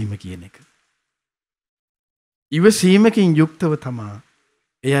ඉවසීම කියන එක. ඉවසීමකින් යුක්තව තමයි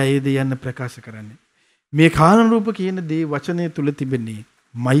එයා ඒ දේ යන්න ප්‍රකාශ කරන්නේ. මේ කාලානුරූප කියන දේ වචනය තුල තිබෙන්නේ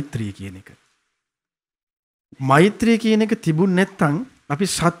මෛත්‍රිය කියන එක. මෛත්‍රිය කියන එක තිබුණ නැත්නම් අපි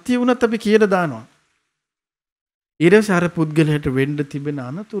සත්‍ය වුණත් අපි කියලා දානවා. ඊටසේ අර පුද්ගලයාට වෙන්න තිබෙන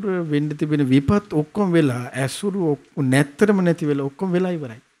අනතුරු වෙන්න තිබෙන විපත් ඔක්කොම වෙලා ඇසුරු ඔක්කොම නැත්තරම නැති වෙලා ඔක්කොම වෙලා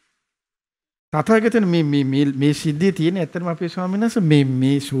ඉවරයි. තථාගතයන් මේ සිද්ධිය තියෙන ඇත්තටම අපේ ස්වාමීන් වහන්සේ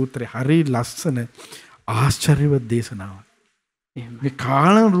මේ සූත්‍රය හරි ලස්සන ආශ්චර්යවත් දේශනාවක්. මේ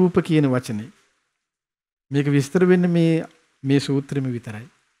කාලානුරූප කියන වචනේ මේක විස්තර වෙන්නේ මේ සූත්‍රෙම විතරයි.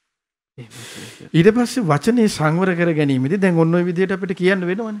 ඊට පස්සේ වචනේ සංවර කර ගැනීමේදී දැන් ඔන්න ඔය විදිහට අපිට කියන්න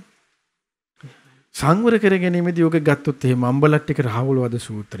වෙනවනේ. සංවර කර ගැනීමේදී ඔක ගත්තොත් එහෙම අම්බලට්ටික රාහුලවද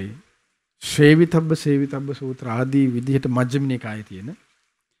සූත්‍රය, සේවිතබ්බ සූත්‍ර ආදී විදිහට මජ්ක්‍ධිම නිකායේ තියෙන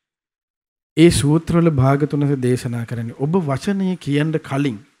ඒ සූත්‍රවල භාගතුනස දේශනා කරන්නේ ඔබ වචනේ කියන්න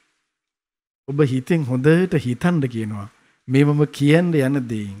කලින් ඔබ හිතෙන් හොඳට හිතන්න කියනවා මේ මම කියන්න යන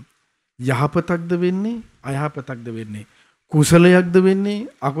දෙයින් යහපතක්ද වෙන්නේ අයහපතක්ද වෙන්නේ කුසලයක්ද වෙන්නේ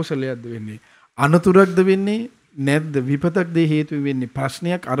අකුසලයක්ද වෙන්නේ අනතුරක්ද වෙන්නේ නැද්ද විපතක්ද හේතු වෙන්නේ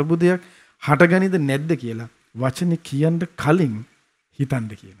ප්‍රශ්නයක් අරුබුදයක් හටගනිද නැද්ද කියලා වචනේ කියන්න කලින් හිතන්න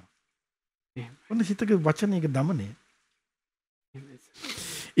කියනවා. ඔන්න හිතක වචනයක දමනය.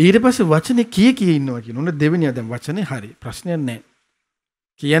 ඊට පස්සේ වචනේ කිය ඉන්නවා කියන ඔන්න දෙවෙනිය දැන් වචනේ හරි ප්‍රශ්නයක් නැහැ.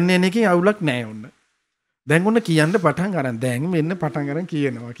 කියන්නේ නැකේ අවුලක් නැහැ ඔන්න. දැන් ඔන්න කියන්න පටන් අරන් දැන් මෙන්න පටන් අරන්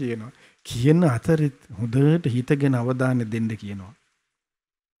කියනවා. කියන අතරේ හොඳට හිතගෙන අවධානය දෙන්න කියනවා.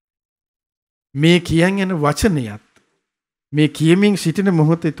 මේ කියන් යන වචනයත් මේ කියමින් සිටින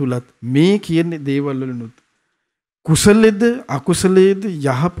මොහොතේ තුලත් මේ කියන දේවල් වලනුත් කුසලෙද අකුසලෙද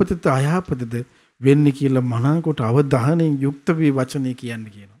යහපතද අයහපතද වෙන්නේ කියලා මනාකොට අවධානයෙන් යුක්ත වී වචනේ කියන්න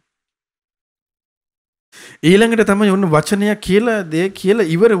කියනවා. ඊළඟට තමයි ඔන්න වචනයක් කියලා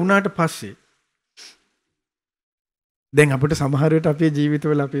ඉවර වුණාට පස්සේ දැන් අපිට සමහර වෙලට අපේ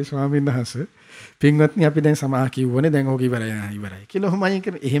ජීවිතවල අපේ ස්වාමීන් වහන්සේ පින්වත්නි අපි දැන් සමා කිව්වනේ දැන් ඕක ඉවරයි කියලා ඔහොමයි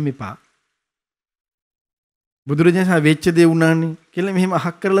කියන්නේ. එහෙම එපා. බුදුරජාණන් වෙච්ච දේ වුණානේ කියලා මෙහෙම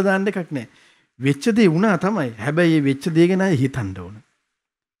අහක් කරලා දාන්න එකක් නැහැ. වෙච්ච දේ වුණා තමයි. හැබැයි මේ වෙච්ච දේ ගැන හිතන්න ඕන.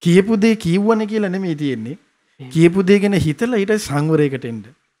 කියපු දේ කියවන්නේ කියලා නෙමෙයි තියෙන්නේ. කියපු දේ ගැන හිතලා ඊට සංවරයකට එන්න.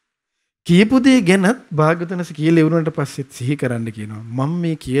 කියපු දේ ගැනත් භාග්‍යවතුන්ස කියලා ඉවරනට පස්සෙත් සිහි කරන්න කියනවා. මම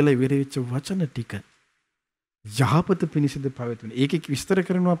මේ කියලා ඉවර වෙච්ච වචන ටික යහපත පිණිසද පවතුනේ. ඒකේ විස්තර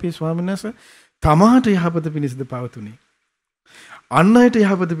කරනවා අපේ ස්වාමීන් වහන්සේ තමාට යහපත පිණිසද පවතුනේ. අන් අයට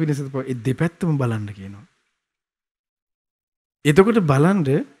යහපත පිණිසද ඒ දෙපැත්තම බලන්න කියනවා. එතකොට බලන්න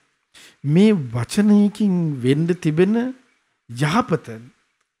මේ වචනයකින් වෙන්න තිබෙන යහපත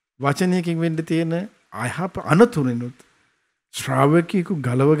වචනයකින් වෙන්න තියෙන අයහප අනතුරුනුත් ශ්‍රාවකයෙකු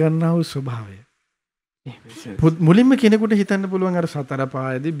ගලව ගන්නා වූ ස්වභාවය. මුලින්ම කෙනෙකුට හිතන්න පුළුවන් අර සතර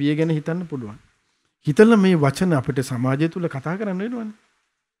පායදී බිය ගැන හිතන්න පුළුවන්. හිතලා මේ වචන අපිට සමාජය තුල කතා කරන්න වෙනවනේ.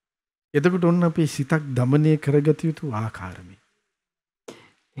 එතකොට ඔන්න අපේ සිතක් দমনය කරගත යුතු ආකාරමයි.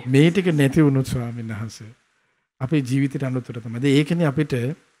 මේ ටික නැති වුණොත් ස්වාමීන් වහන්සේ අපේ ජීවිතේට අනුතර තමයි. ඒකනේ අපිට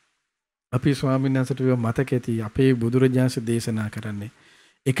අපේ ස්වාමීන් වහන්සේට මතක ඇති අපේ බුදුරජාණන් දේශනා කරන්නේ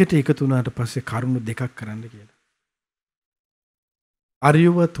එකට එකතු වුණාට පස්සේ කරුණු දෙකක් කරන්න කියලා.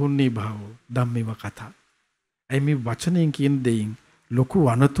 අරියව තුන්නී භාවෝ ධම්මේව කතා. එයි මේ වචනයෙන් කියන දෙයින් ලොකු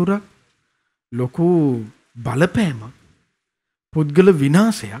අනතුරක් ලොකු බලපෑමක් පුද්ගල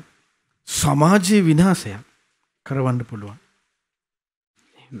විනාශයක් සමාජයේ විනාශයක් කරවන්න පුළුවන්.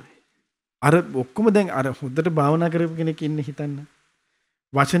 අර ඔක්කොම දැන් අර හොද්දට භාවනා කරපු කෙනෙක් ඉන්නේ හිතන්න.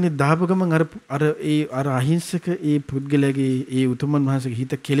 වචනේ දාපු ගමන් අර අහිංසක ඒ පුද්ගලයාගේ ඒ උතුමන් වහන්සේගේ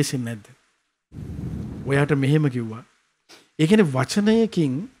හිත කෙලෙසෙන්නේ නැද්ද? ඔයාට මෙහෙම කිව්වා. ඒ කියන්නේ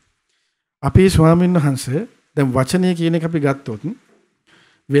වචනයකින් අපේ ස්වාමීන් වහන්සේ දැන් වචනය කියන එක අපි ගත්තොත්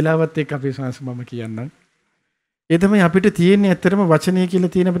වෙලාවත් එක්ක අපේ සංස් මම කියන්නම්. ඒ තමයි අපිට තියෙන්නේ ඇත්තටම වචනය කියලා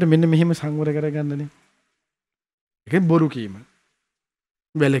තියෙන අපිට මෙන්න මෙහෙම සංවර කරගන්නනේ. ඒකෙන් බොරු කීම.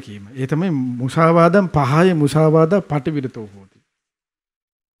 වැලකීම. ඒ තමයි මුසාවාදම් පහය මුසාවාදා පටිවිරතෝ හොති.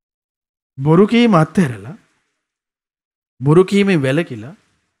 බොරු කීම අත්හැරලා බොරු කීමේ වැලකිලා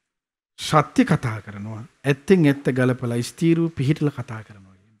සත්‍ය කතා කරනවා. ඇත්තෙන් ඇත්ත ගලපලා ස්ථීරව පිහිටලා කතා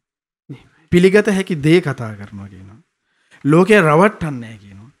කරනවා කියනවා. පිළිගත හැකි දේ කතා කරනවා කියනවා. ලෝකේ රවට්ටන්නේ නැහැ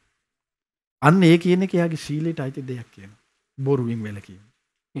කියනවා. අන්න ඒ කියන එක යාගේ සීලයට අයිති දෙයක් කියනවා. බොරුවින් වැළකීම.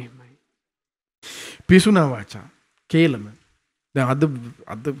 එහෙමයි. පිසුනා වාචා කේලම. දැන්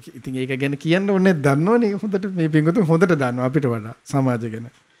අද ඉතින් ඒක ගැන කියන්න ඕනේ දන්නවනේ හොඳට මේ පින්වතුන් හොඳට දන්නවා අපිට වඩා සමාජය ගැන.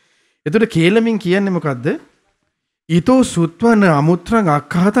 එතකොට කේලමින් කියන්නේ මොකද්ද? ඊතෝ සුත්වන අමුත්‍රං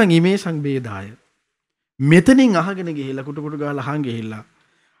අක්ඛාතං ඉමේසං වේදාය. මෙතනින් අහගෙන ගිහිල්ලා කුටු කුටු ගාලා අහන් ගිහිල්ලා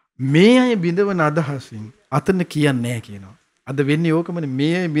මේ අය බිඳවන අදහසින් අතන කියන්නේ නැහැ කියනවා. අද වෙන්නේ ඕකමනේ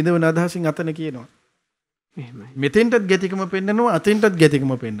මේ අය බිඳවන අදහසින් අතන කියනවා. එහෙමයි. මෙතෙන්ටත් ගැතිකම පෙන්නනවා අතෙන්ටත්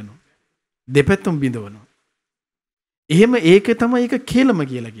ගැතිකම පෙන්නනවා. දෙපැත්තම බිඳවනවා. එහෙම ඒක තමයි ඒක කේලම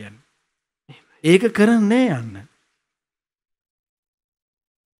කියලා කියන්නේ. ඒක කරන්නේ යන්න.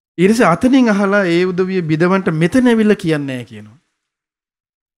 ඊටසේ අතනින් අහලා ඒ උදවිය බිඳවන්ට මෙතන ඇවිල්ලා කියන්නේ නැහැ කියනවා.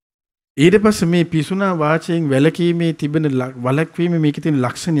 ඊට පස්සේ මේ පිසුනා වාචයෙන් වැළකීමේ තිබෙන වළක්වීමේ මේකේ තියෙන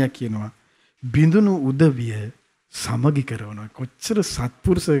ලක්ෂණයක් කියනවා. බිඳුණු උදවිය සමගි කරනවා. කොච්චර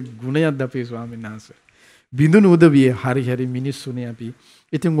සත්පුරුෂ ගුණයක්ද අපේ ස්වාමීන් වහන්සේ. බිඳුණු උදවිය හරි මිනිස්සුනේ අපි.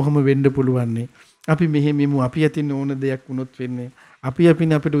 ඉතින් කොහොම වෙන්න පුළුවන්නේ? අපි මෙහෙමිමු අපි යතින් ඕන දෙයක් වුණොත් වෙන්නේ.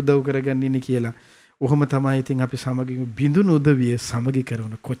 අපිනේ අපිට උදව් කරගන්න ඉන්නේ කියලා. ඔහොම තමයි ඉතින් අපි සමගි බිඳුණු උදවිය සමගි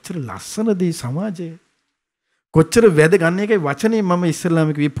කරන. කොච්චර ලස්සනද සමාජය. කොච්චර වැද ගන්න එකයි වචනේ මම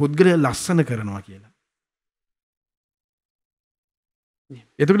ඉස්සල්ලාම කිව්වේ පුද්ගලයා ලස්සන කරනවා කියලා.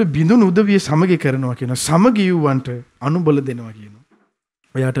 එතකොට බිඳුණු උදවිය සමගි කරනවා කියනවා. සමගියුවන්ට අනුබල දෙනවා කියනවා.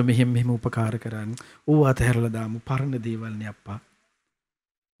 ඔයාට මෙහෙම උපකාර කරන්න. ඕව අතහැරලා දාමු පරණ දේවල් නේ අප්පා.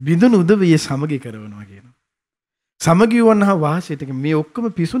 බිඳුණු උදවිය සමගි කරනවා කියනවා. සමගියුවන් හා වාසයට මේ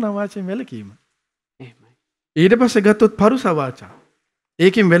ඔක්කොම පිසුනා වාචයෙන් වැළකීම. එහෙමයි. ඊට පස්සේ ගත්තොත් පරුස වාචා.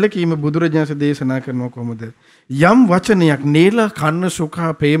 ඒකෙන් වැළකීම බුදුරජාණන් දේශනා කරනවා කොහොමද? යම් වචනයක් නේලා කන්න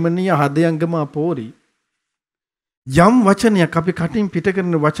සුඛා ප්‍රේමණීය හදයංගම අපෝරි. යම් වචනයක් අපි කටින් පිට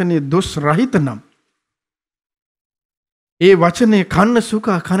කරන වචනේ දොස් රහිත නම් ඒ වචනේ කන්න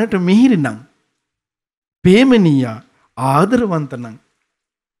සුඛා කනට මිහිරි නම් ප්‍රේමණීය ආදරවන්ත නම්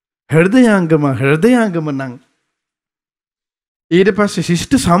හෘදයාංගම නම් ඊට පස්සේ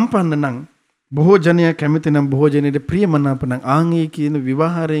ශිෂ්ට සම්පන්න නම් බොහෝ ජනයා කැමති නම් බොහෝ ජනෙට ප්‍රියමනාප නම් ආන්ගේ කියන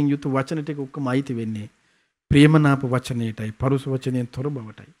විවාහයෙන් යුතු වචන ටික ඔක්කොම අයිති වෙන්නේ ප්‍රියමනාප වචනයටයි පරුස වචනයෙන් තොර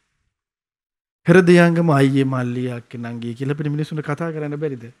බවටයි. හෘදයාංගම අයියේ මල්ලිය අක්කේ නංගී කියලා අපිට මිනිස්සුන්ට කතා කරන්න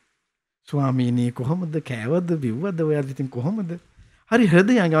බැරිද? ස්වාමීනි කොහොමද කෑවද බිව්වද ඔයාලා ඉතින් කොහොමද? හරි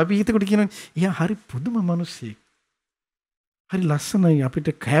හෘදයාංගම අපි හිතකොට කියනවා එයා හරි පුදුම මිනිස්සෙක්. හරි ලස්සනයි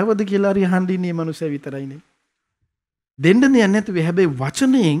අපිට කෑවද කියලා හරි අහන්න ඉන්නේ මිනිස්සයා විතරයිනේ. දෙන්න දෙයක් නැතුව හැබැයි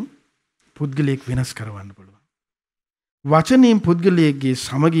වචනයෙන් පුද්ගලයෙක් වෙනස් කරවන්න පුළුවන්. වචනයෙන් පුද්ගලයෙක්ගේ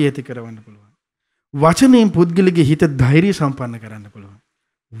සමගිය ඇති කරවන්න පුළුවන්. වචනයෙන් පුද්ගලගේ හිත ධෛර්ය සම්පන්න කරන්න පුළුවන්.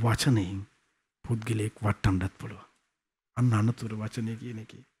 වචනයෙන් පුද්ගලයෙක් වටන්නත් පුළුවන්. අන්න අනතුරු වචනය කියන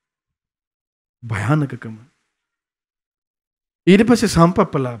එකේ භයානකකම. ඊට පස්සේ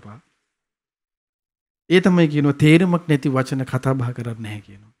සම්පප්පලාප. ඒ තමයි කියනවා තේරුමක් නැති වචන කතා බහ කරන්නේ නැහැ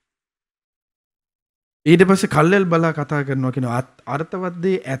කියනවා. ඊට පස්සේ කල්ලෙල් බලා කතා කරනවා කියනවා. අර්ථවත්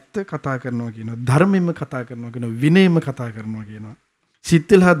දේ ඇත්ත කතා කරනවා කියනවා. ධර්මෙම කතා කරනවා කියනවා. විනයෙම කතා කරනවා කියනවා.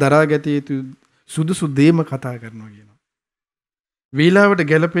 සිත්තිල්හා දරා ගැතිය යුතු සුදුසු දේම කතා කරනවා කියනවා. වේලාවට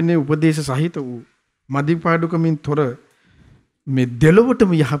ගැලපෙන්නේ උපදේශ සහිත වූ මදිපාඩුකමින් තොර මේ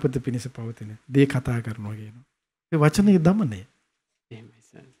දෙලොවටම යහපත පිණිස පවතින දේ කතා කරනවා කියනවා. ඒ වචනේ දමනය.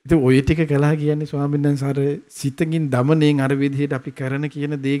 ඉතින් ඔය ටික කළා කියන්නේ ස්වාමීන් වහන්සේ සිතකින් දමණයෙන් අර විදිහට අපි කරන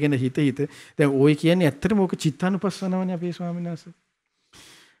කියන දේ ගැන හිත දැන් ඔය කියන්නේ ඇත්තටම ඕක චිත්තානුපස්සනාවනේ අපේ ස්වාමීන් වහන්සේ.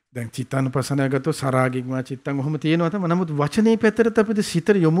 දැන් චිත්තානුපස්සනාව ගත්තොත් සරාගින් වා චිත්තං ඔහොම තියෙනවා තමයි. නමුත් වචනේ පැත්තට අපිට සිතට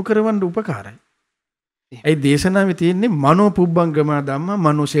යොමු කරවන්න උපකාරයි. ඒ දේශනාවේ තියෙන්නේ මනෝ පුබ්බංගම ධම්ම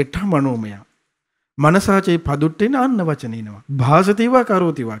මනෝසෙට්ඨ මනෝමය. මනසාචේ පදුට්ටේන අන්න වචනිනවා. භාසතිවා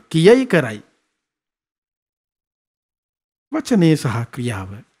කරෝතිවා කියයි කරයි. වචනේ සහ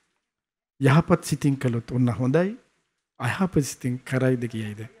ක්‍රියාව යහපත් සිතින් කළොත් ඔන්න හොඳයි. අයහපත් සිතින් කරයිද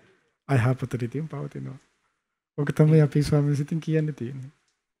කියයිද අයහපත රීතියෙන් පවතිනවා. ඔක තමයි අපි ස්වාමීන් සිතින් කියන්න තියෙන්නේ.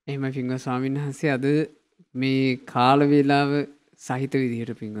 එහෙමයි පින්වත් ස්වාමීන් වහන්සේ අද මේ කාල වේලාව සහිත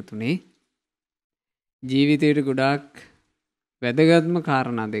විදිහට පින්වතුනේ ජීවිතයට ගොඩාක් වැදගත්ම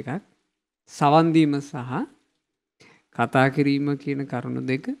කාරණා දෙකක් සවන් දීම සහ කතා කිරීම කියන කරුණු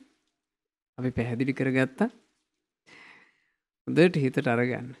දෙක අපි පැහැදිලි කරගත්තා. හොඳට හිතට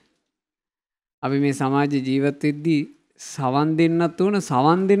අරගන්න. අපි මේ සමාජ ජීවත් වෙද්දී සවන් දෙන්නත් ඕන,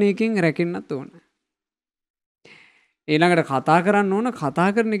 සවන් දෙන එකෙන් රැකෙන්නත් ඕන. ඊළඟට කතා කරන්න ඕන, කතා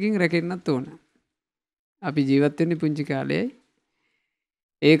කරන එකෙන් රැකෙන්නත් ඕන. අපි ජීවත් වෙන්නේ පුංචි කාලේ.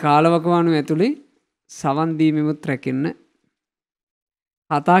 ඒ කාලවකවානුව ඇතුලේ සවන් දීමෙමුත් රැකෙන්න,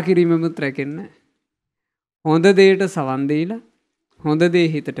 කතා කිරීමෙමුත් රැකෙන්න, හොඳ දෙයට සවන් දීලා, හොඳ දේ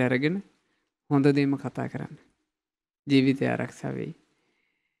හිතට අරගෙන, හොඳ දේම කතා කරන්න. ජීවිතය ආරක්ෂා වෙයි.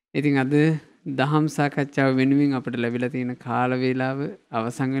 ඉතින් අද දහම් සාකච්ඡාව වෙනුවෙන් අපිට ලැබිලා තියෙන කාල වේලාව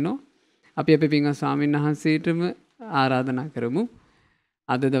අවසන් වෙනවා. අපි අපේ පින්වත් ස්වාමීන් වහන්සේටම ආරාධනා කරමු.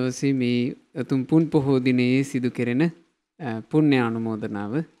 අද දවසේ මේ උතුම් පුන් පොහෝ දිනයේ සිදු කෙරෙන පුණ්‍ය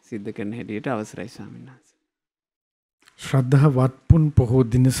ආනුමෝදනාව සිද්ධ කරන හැටියට අවසරයි ස්වාමීන් වහන්සේ. ශ්‍රද්ධා වත්පුන් පොහෝ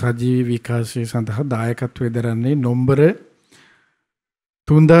දින සජීවී විකාශය සඳහා දායකත්වයේ දරන්නේ නොම්බර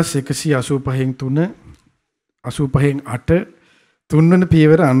 3185න් 3 85න් 8 තුන්වන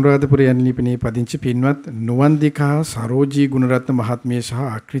පියවර අනුරාධපුර යන ලිපිනේ පදිංචි පින්වත් නුවන්දිකා සරෝජී ගුණරත්න මහත්මිය සහ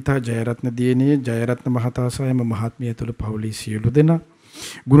අක්‍රිතා ජයරත්න දියණිය ජයරත්න මහතා සහ එම මහත්මිය තුළ පවුලේ සියලු දෙනා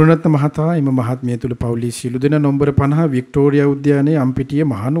ගුණරත්න මහතා එම මහත්මිය තුළ පවුලේ සියලු දෙනා නම්බර 50 වික්ටෝරියා උද්‍යානයේ අම්පිටිය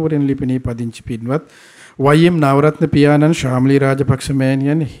මහනුවර යන ලිපිනේ පදිංචි පින්වත් වයිඑම් නවරත්න පියාණන් ශාමලී රාජපක්ෂ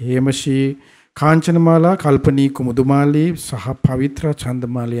මෑණියන් හේමශී කාංචනමාලා කල්පනී කුමුදුමාලී සහ පවිත්‍ර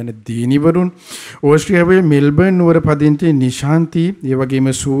චන්දමාලී යන දීනිවරුන් ඕස්ට්‍රියාවේ මෙල්බර්න් නුවර පදිංචි නිශාන්ති ඒ වගේම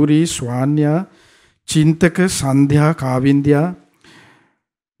සූරී ස්වාන්‍යා චින්තක සන්ධ්‍යා කාවින්ද්‍යා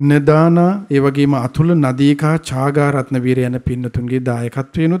නදානා ඒ වගේම අතුල නදීකා චාගා රත්නවීර යන පින්නතුන්ගේ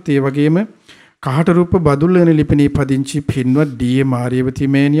දායකත්වයෙන්ුත් ඒ වගේම කහටරුප්ප බදුල්ල යන ලිපිනේ පදිංචි පින්වත් ඩී.ඒ. මාරියවති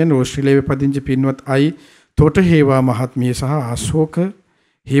මෑණියන් ඕස්ට්‍රේලියාවේ පදිංචි පින්වත් අයි තොටහේවා මහත්මිය සහ අශෝක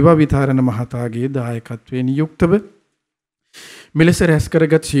හේවා විතාරණ මහතාගේ දායකත්වයෙන් යුක්තව මෙලෙස රැස්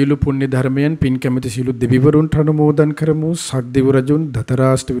කරගත් සීල පුණ්‍ය ධර්මයන් පින් කැමැති සීල දෙවිවරුන්ට අනුමෝදන් කරමු. සක්දෙව් රජුන්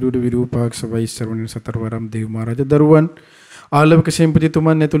දතරාෂ්ට විරුද්ධ විරූපාක්ෂ වෛශ්‍රවණ සතරවරම් දේව මහරජ දරුවන් ආලවක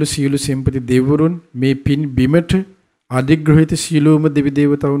සෙන්පතිතුමන් ඇතුළු සීල සෙන්පති දෙවිවරුන් මේ පින් බිමට අධිග්‍රහිත සීලෝම දෙවි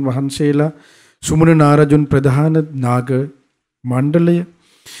දේවතාවුන් වහන්සේලා සුමන නාරජුන් ප්‍රධාන නාග මණ්ඩලය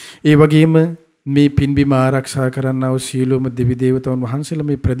ඒ වගේම මේ පින්බිම ආරක්ෂා කරන්නා වූ සීලෝම දෙවි දේවතාවුන් වහන්සේලා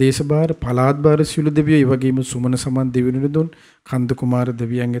මේ ප්‍රදේශ බාර පළාත් බාර සීල දෙවියෝ ඒ වගේම සුමන සමන් දෙවිනුදුන් කන්ද කුමාර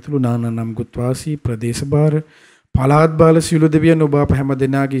දෙවියන් ඇතුළු නානා නම් ගුත්වාසී ප්‍රදේශ බාර පළාත් බාල සීල දෙවියන් ඔබ අප හැම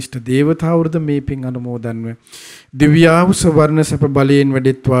දෙනාගේ ඉෂ්ට දේවතාවුරුද මේ පින් අනුමෝදන්ව දිව්‍යාවුස වර්ණ සැප බලයෙන්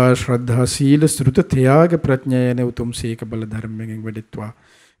වැඩෙත්වා ශ්‍රද්ධා සීල ශ්‍රුත ත්‍යාග ප්‍රඥා යන උතුම් සීක බල ධර්මයෙන් වැඩෙත්වා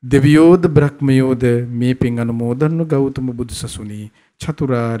දෙවියෝද බ්‍රහ්මයෝද මේ පින් අනුමෝදන්ව ගෞතම බුදු සසුනේ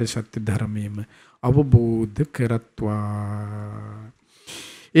චතුරාර්ය සත්‍ය ධර්මයේම අවබෝධ කරත්වා.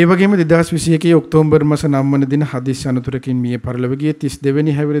 ඒ වගේම 2021 ඔක්තෝබර් මාස 9 වන දින හදිසි අනතුරකින් මිය පරලොව ගිය 32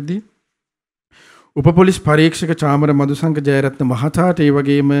 වෙනි හැවිරිදි උප පොලිස් පරීක්ෂක චාමර මදුසංග ජයරත්න මහතාට ඒ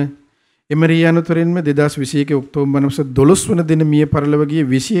වගේම එමරී අනතුරින්ම 2021 ඔක්තෝබර් මාස 12 වන දින මිය පරලොව ගිය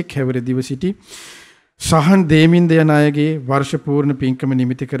 21 හැවිරිදිව සිටි සහන් දේමින්ද යන අයගේ වර්ෂ පූර්ණ පින්කම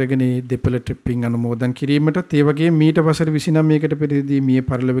නිමිති කරගෙන දෙපළට පින් අනුමෝදන් කිරීමටත් ඒ වගේම මීට වසර 29කට පෙරදී මිය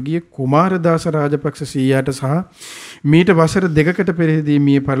පරලොව ගිය කුමාරදාස රාජපක්ෂ සීයාට සහ මීට වසර 2කට පෙරදී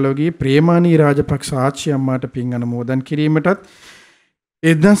මිය පරලොව ගිය ප්‍රේමානී රාජපක්ෂ ආච්චි අම්මාට පින් අනුමෝදන් කිරීමටත්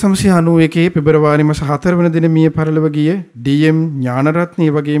 1991 පෙබරවාරි මාස 4 වෙනි දින මිය පරලොව ගිය ඩී.එම්. ඥානරත්න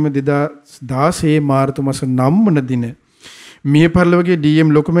ඒ වගේම 2016 මාර්තු මාස 9 වන දින මිය පරලොවගේ ඩී.එම්.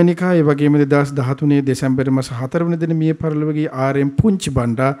 ලොකුමැණිකා ඒ වගේම 2013 දෙසැම්බර් මාස 4 වෙනි දින මිය පරලොවගේ ආර්.එම්. පුංචි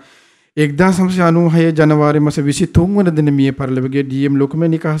බණ්ඩා 1996 ජනවාරි මාස 23 වන දින මිය පරලොවගේ ඩී.එම්.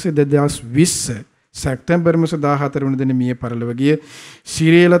 ලොකුමැණිකා 2020 සැප්තැම්බර් මාස 14 වන දින මිය පරලොවගේ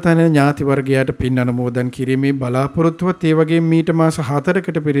සිරියලතන ඥාති වර්ගයාට පින් අනුමෝදන් කිරීමේ බලාපොරොත්තුවත් ඒ වගේම මීට මාස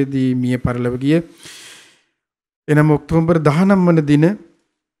 4කට පෙරදී මිය පරලොවගේ එනම ඔක්තෝබර් 19 වන දින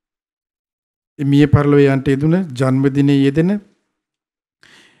මිය පරලොව යන්ට යෙදුන ජන්මදිනයේ යෙදෙන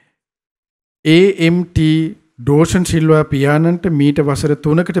AMT ඩෝෂන් සිල්වා පියාණන්ට මීට වසර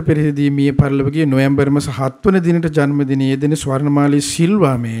 3කට පෙරදී මිය පරලොවගේ නොවැම්බර් මාස 7 වන දිනට ජන්මදිනයේ යෙදෙන ස්වර්ණමාලී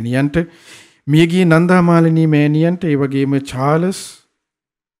සිල්වා මෑණියන්ට මියගිය නන්දාමාලිනී මෑණියන්ට ඒ වගේම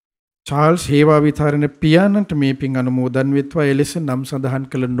චාල්ස් හේවා විතරණ පියාණන්ට මේ පින් අනුමෝදන් වෙත්වා එලෙස නම් සඳහන්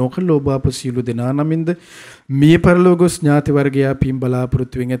කළ නොකළ ඔබ අප සියලු දෙනා නමින්ද මිය පරලොව ගොස් ඥාති වර්ගයා පින්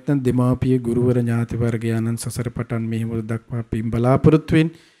බලාපොරොත්තු වෙන් ඇතනම් දෙමාපිය ගුරුවර ඥාති වර්ගයාණන් සසර පටන් මේ මොහොත දක්වා පින් බලාපොරොත්තු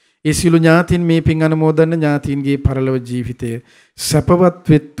වෙන් ඒ සියලු ඥාතීන් මේ පින් අනුමෝදන් ඥාතීන්ගේ පරලොව ජීවිතය සැපවත්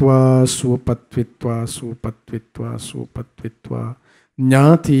වෙත්වා සුවපත් වෙත්වා සුවපත් වෙත්වා සුවපත් වෙත්වා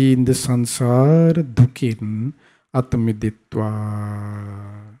ඥාතීන්ද සංසාර දුකින් අත මිදෙත්වා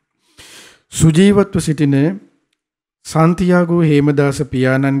සුජීවත්ව සිටින සාන්තියාගෝ හේමදාස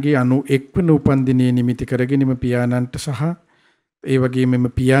පියාණන්ගේ 91 වන උපන්දිනයේ නිමිති කරගෙනම පියාණන්ට සහ ඒ වගේම මෙම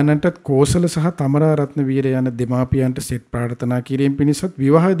පියාණන්ටත් කෝසල සහ තමරා රත්නවීර යන දෙමාපියන්ට සෙත් ප්‍රාර්ථනා කිරීම පිණිසත්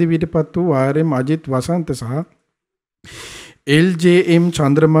විවාහ දිවියටපත් වූ ආර්.එම්. අජිත් වසන්ත සහ එල්.ජේ.එම්.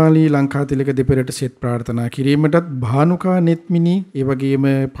 චන්ද්‍රමාලී ලංකාතිලක දෙපළට සෙත් ප්‍රාර්ථනා කිරීමටත් භානුකා නෙත්මිනි ඒ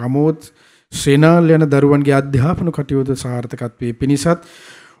වගේම ප්‍රමෝද් ශ්‍රේනාල් යන දරුවන්ගේ අධ්‍යාපන කටයුතු සාර්ථකත්වයේ පිණිසත්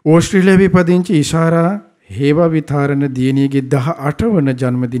ඕස්ට්‍රේලියාවේ පදිංචි ඉෂාරා හේවා විතරණ දියණියගේ 18 වන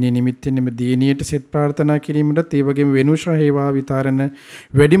ජන්මදිනයේ නිමිත්තෙන් එම දියණියට සෙත් ප්‍රාර්ථනා කිරීමටත් ඒ වගේම වෙනුෂා හේවා විතරණ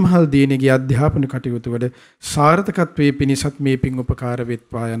වැඩිමහල් දියණියගේ අධ්‍යාපන කටයුතු වල සාර්ථකත්වයේ පිණිසත් මේ පින් උපකාර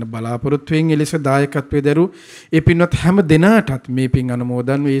වෙත්වා යන බලාපොරොත්තුවෙන් එලෙස දායකත්වයේ දරූ ඒ පින්වත් හැම දෙනාටත් මේ පින්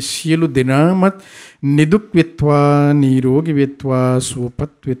අනුමෝදන් වේ සියලු දෙනාමත් නිදුක් වෙත්වා නිරෝගී වෙත්වා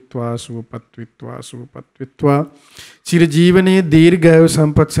සුවපත් වෙත්වා සුවපත් වෙත්වා සුවපත් වෙත්වා චිර ජීවනයේ දීර්ඝායු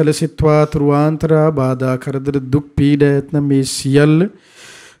සම්පත් සැලසෙත්වා තුරුවාන්තරා බාධා කරදර දුක් පීඩා ඇතනම් මේ සියල්ල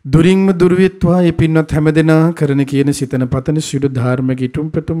දුරින්ම දුර වෙත්වා ඒ පින්වත් හැමදෙනා කරන කියන සිතන පතන සියලු ධර්ම කිතුම්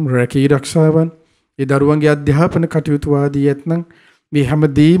පෙතුම් රැකී රක්ෂාවන් ඒ දරුවන්ගේ අධ්‍යාපන කටයුතු ආදී ඇතනම් මේ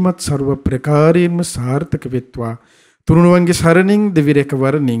හැමදේමත් ਸਰව ප්‍රකාරයෙන්ම සාර්ථක වෙත්වා තුරුණුවන්ගේ සරණින් දෙවිරක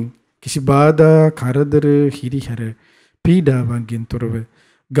වරණින් කිසි බාධා කරදර හිරිහැර පීඩාවන්ගෙන් තොරව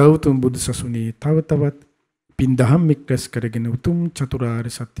ගෞතම බුදු සසුනේ තව තවත් පින් දහම් එක්රැස් කරගෙන උතුම් චතුරාර්ය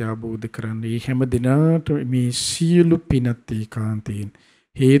සත්‍ය අවබෝධ කරගන්න මේ හැම දිනාට මේ සියලු පිනත් ඒකාන්තයෙන්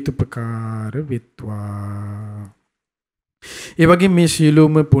හේතුපකාර වෙත්වා. ඒ වගේම මේ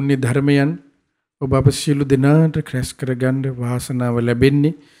සියලුම පුණ්‍ය ධර්මයන් ඔබ අප සියලු දෙනාට රැස් කරගන්න වාසනාව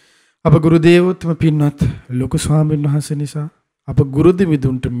ලැබෙන්නේ අප ගුරු දේවෝත්තම පින්වත් ලොකු ස්වාමීන් වහන්සේ නිසා. අප ගුරු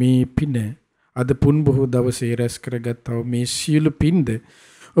දෙවිඳුන්ට මේ පින අද පුන් බොහෝ දවසේ රැස් කරගත්තා මේ සියලු පින්ද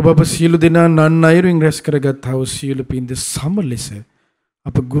ඔබ අප සියලු දෙනා නන් අයුරින් රැස් කරගත්තා වූ සියලු පින්ද සම ලෙස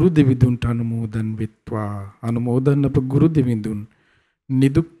අප ගුරු දෙවිඳුන්ට අනුමෝදන් වෙත්වා. අනුමෝදන් අප ගුරු දෙවිඳුන්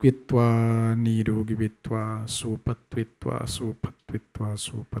නිදුක් වෙත්වා නිරෝගී වෙත්වා සුවපත් වෙත්වා සුවපත් වෙත්වා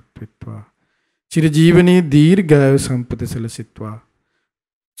සුවපත් වෙත්වා චිර ජීවනයේ දීර්ඝායු සම්පත සැලසෙත්වා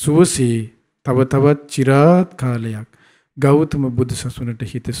සුවසේ තව තවත් চিරාත් කාලයක් ගෞතම බුදු සසුනට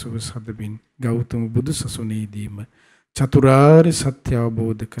හිතසුව සදමින් ගෞතම බුදු සසුනේදීම චතුරාර්ය සත්‍ය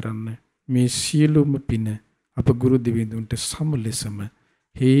අවබෝධ කරන්න මේ සියලුම පින අප ගුරු දෙවිඳුන්ට සම ලෙසම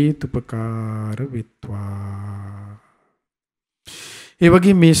හේතුපකාර වෙත්වා. ඒ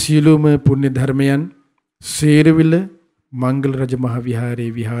වගේ මේ සියලුම පුණ්‍ය ධර්මයන් සේරවිල මංගල රජ මහ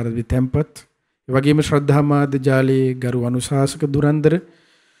විහාරයේ විහාරවි තැන්පත් ඒ වගේම ශ්‍රද්ධා මාධ්‍ය ජාලයේ ගරු අනුශාසක දුරන්දර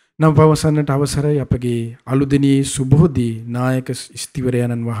නම් පවසන්නට අවසරයි අපගේ අලුදෙනී සුබෝධි නායක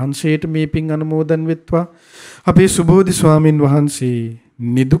ස්තිවරයන්න් වහන්සේට මේ පින් අනුමෝදන් වෙත්වා. අපේ සුබෝධි ස්වාමින් වහන්සේ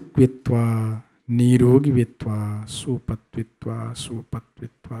නිදුක් වෙත්වා නිරෝගී වෙත්වා සුවපත් වෙත්වා සුවපත්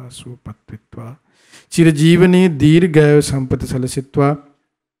වෙත්වා සුවපත් වෙත්වා චිර ජීවනයේ දීර්ඝායු සම්පත සැලසෙත්වා.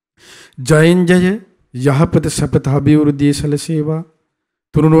 ජයෙන් ජය යහපත සපත අභිවෘද්ධිය සැලසේවා.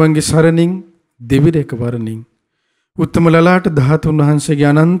 තුරුණුවන්ගේ සරණින් දෙවිරක වරණින් උත්තම ලලාට ධාතුන් වහන්සේගේ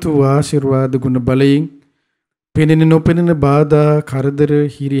අනන්ත වූ ආශිර්වාද ගුණ බලයෙන් පෙනෙන නොපෙනෙන බාධා කරදර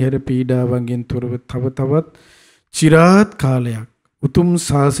හිරිහැර පීඩාවන්ගෙන් තොරව තව තවත් চিරාත් කාලයක් උතුම්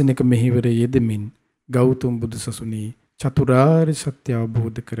ශාසනික මෙහෙවර යෙදමින් ගෞතම බුදුසසුනේ චතුරාර්ය සත්‍ය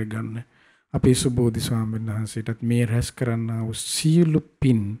අවබෝධ කරගන්න අපේ සුබෝධි ස්වාමීන් වහන්සේටත් මේ රැස් කරන්නා වූ සියලු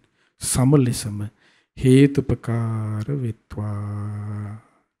පින් සමලෙසම හේතුපකාර වෙත්වා.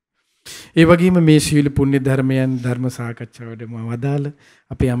 ඒ වගේම මේ සියලු පුණ්‍ය ධර්මයන් ධර්ම සාකච්ඡාවටම වදාළ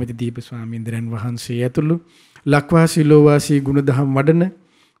අපේ අමිත දීප ස්වාමීන්ද්‍රයන් වහන්සේ ඇතුළු ලක්වාසී ලෝවාසී ගුණධම් වඩන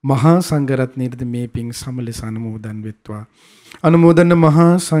මහා සංඝරත්නයේද මේ පින් සමලෙස අනුමෝදන් වෙත්වා. අනුමෝදන මහා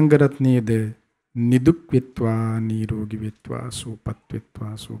සංඝරත්නයේද නිදුක් වෙත්වා, නිරෝගී වෙත්වා, සුවපත්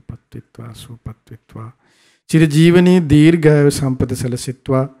වෙත්වා, සුවපත් වෙත්වා, සුවපත් වෙත්වා. චිර ජීවනයේ දීර්ඝායු සම්පත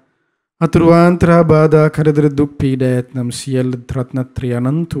සැලසෙත්වා. අතුරුවාන්තරා බාධා කරදර දුක් පීඩා ඇතනම් සියල්ල රත්නත්‍රය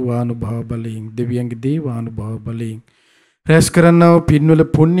අනන්ත වානුභාව බලයෙන් දෙවියන්ගේ දේවානුභාව බලයෙන් රැස් කරන්නා වූ පින්වල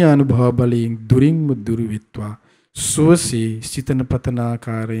පුණ්‍ය අනුභව බලයෙන් දුරින්ම දුරු වෙත්වා. සුවසේ සිතන පතන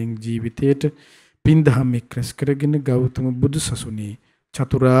ආකාරයෙන් ජීවිතයට පින් දහම් එක්රැස් කරගෙන ගෞතම බුදුසසුනේ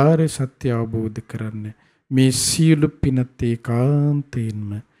චතුරාර්ය සත්‍ය අවබෝධ කරන්න මේ සියලු පිනත් ඒකාන්තයෙන්ම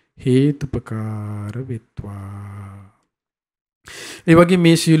හේතුපකාර වෙත්වා. ඒ වගේ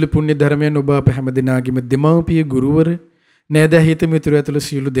මේ සියලු පුණ්‍ය ධර්මයන් ඔබ අප හැම දිනාගෙම දෙමව්පිය ගුරුවර නෑද හිත මිතුරු ඇතුළු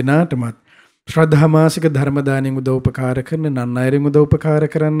සියලු දෙනාටමත් ශ්‍රද්ධා මාසික ධර්ම දාණයෙන් උදව්පකාර කරන නන් අයරින් උදව්පකාර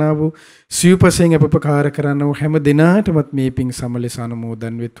කරන්නා වූ සිව්පසෙන් අපපකාර කරන්නා වූ හැම දිනාටමත් මේ පිං සමලෙස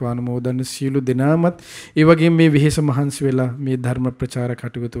අනුමෝදන් වෙත්වා. අනුමෝදන් සියලු දෙනාමත් ඒ වගේම මේ විහෙස මහන්සි වෙලා මේ ධර්ම ප්‍රචාර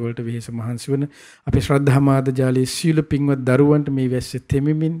කටයුතු වලට විහෙස මහන්සි වන අපේ ශ්‍රද්ධා මාද ජාලයේ සියලු පින්වත් දරුවන්ට මේ වැස්සේ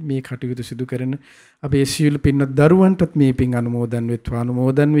තෙමිමින් මේ කටයුතු සිදු කරන අපේ සියලු පින්වත් දරුවන්ටත් මේ පිං අනුමෝදන් වෙත්වා.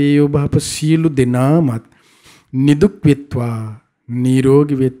 අනුමෝදන් වේ ඔබ අප සියලු දෙනාමත් නිදුක් වෙත්වා,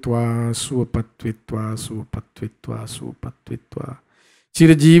 නිරෝගී වෙත්වා, සුවපත් වෙත්වා, සුවපත් වෙත්වා, සුවපත් වෙත්වා.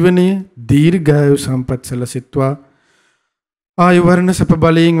 චිර ජීවනයේ දීර්ඝායු සම්පත් සැලසෙත්වා. ආයු වර්ණ සප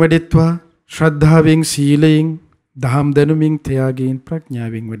බලයෙන් වැඩෙත්වා. ශ්‍රද්ධාවෙන්, සීලයෙන්, දහම් දැනුමින්, ත්‍යාගයෙන්,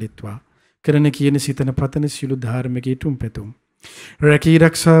 ප්‍රඥාවෙන් වැඩෙත්වා. කරන කියන සිතන පතන සියලු ධාර්මික ඊටුම් පැතුම් රැකී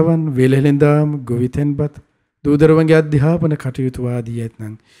රක්ෂාවන්, වෙලෙලෙන්දාම්, ගොවිතැන්පත්, දූදරුවන්ගේ අධ්‍යාපන කටයුතු ආදී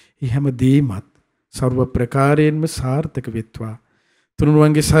ඇතනම් ඒ හැම දේමත් සර්ව ප්‍රකාරයෙන්ම සාර්ථක වෙත්වා.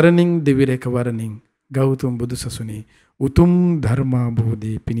 තුනුරුවන්ගේ සරණින් දෙවිරක වරණින් ගෞතම බුදුසසුනේ උතුම්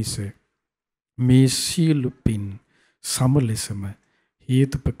ධර්මාභෝධයේ පිණිස මේ සියලු පින් සමලෙසම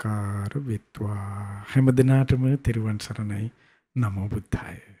හේතුපකාර වෙත්වා. හැම දිනාටම තෙරුවන් සරණයි. නමෝ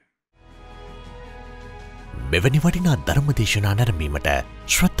බුද්ධාය. මෙවැනි වටිනා ධර්මදේශනා නැරඹීමට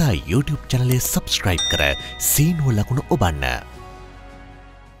ශ්‍රද්ධා YouTube චැනලය සබ්ස්ක්‍රයිබ් කර සීනුව ලකුණ ඔබන්න.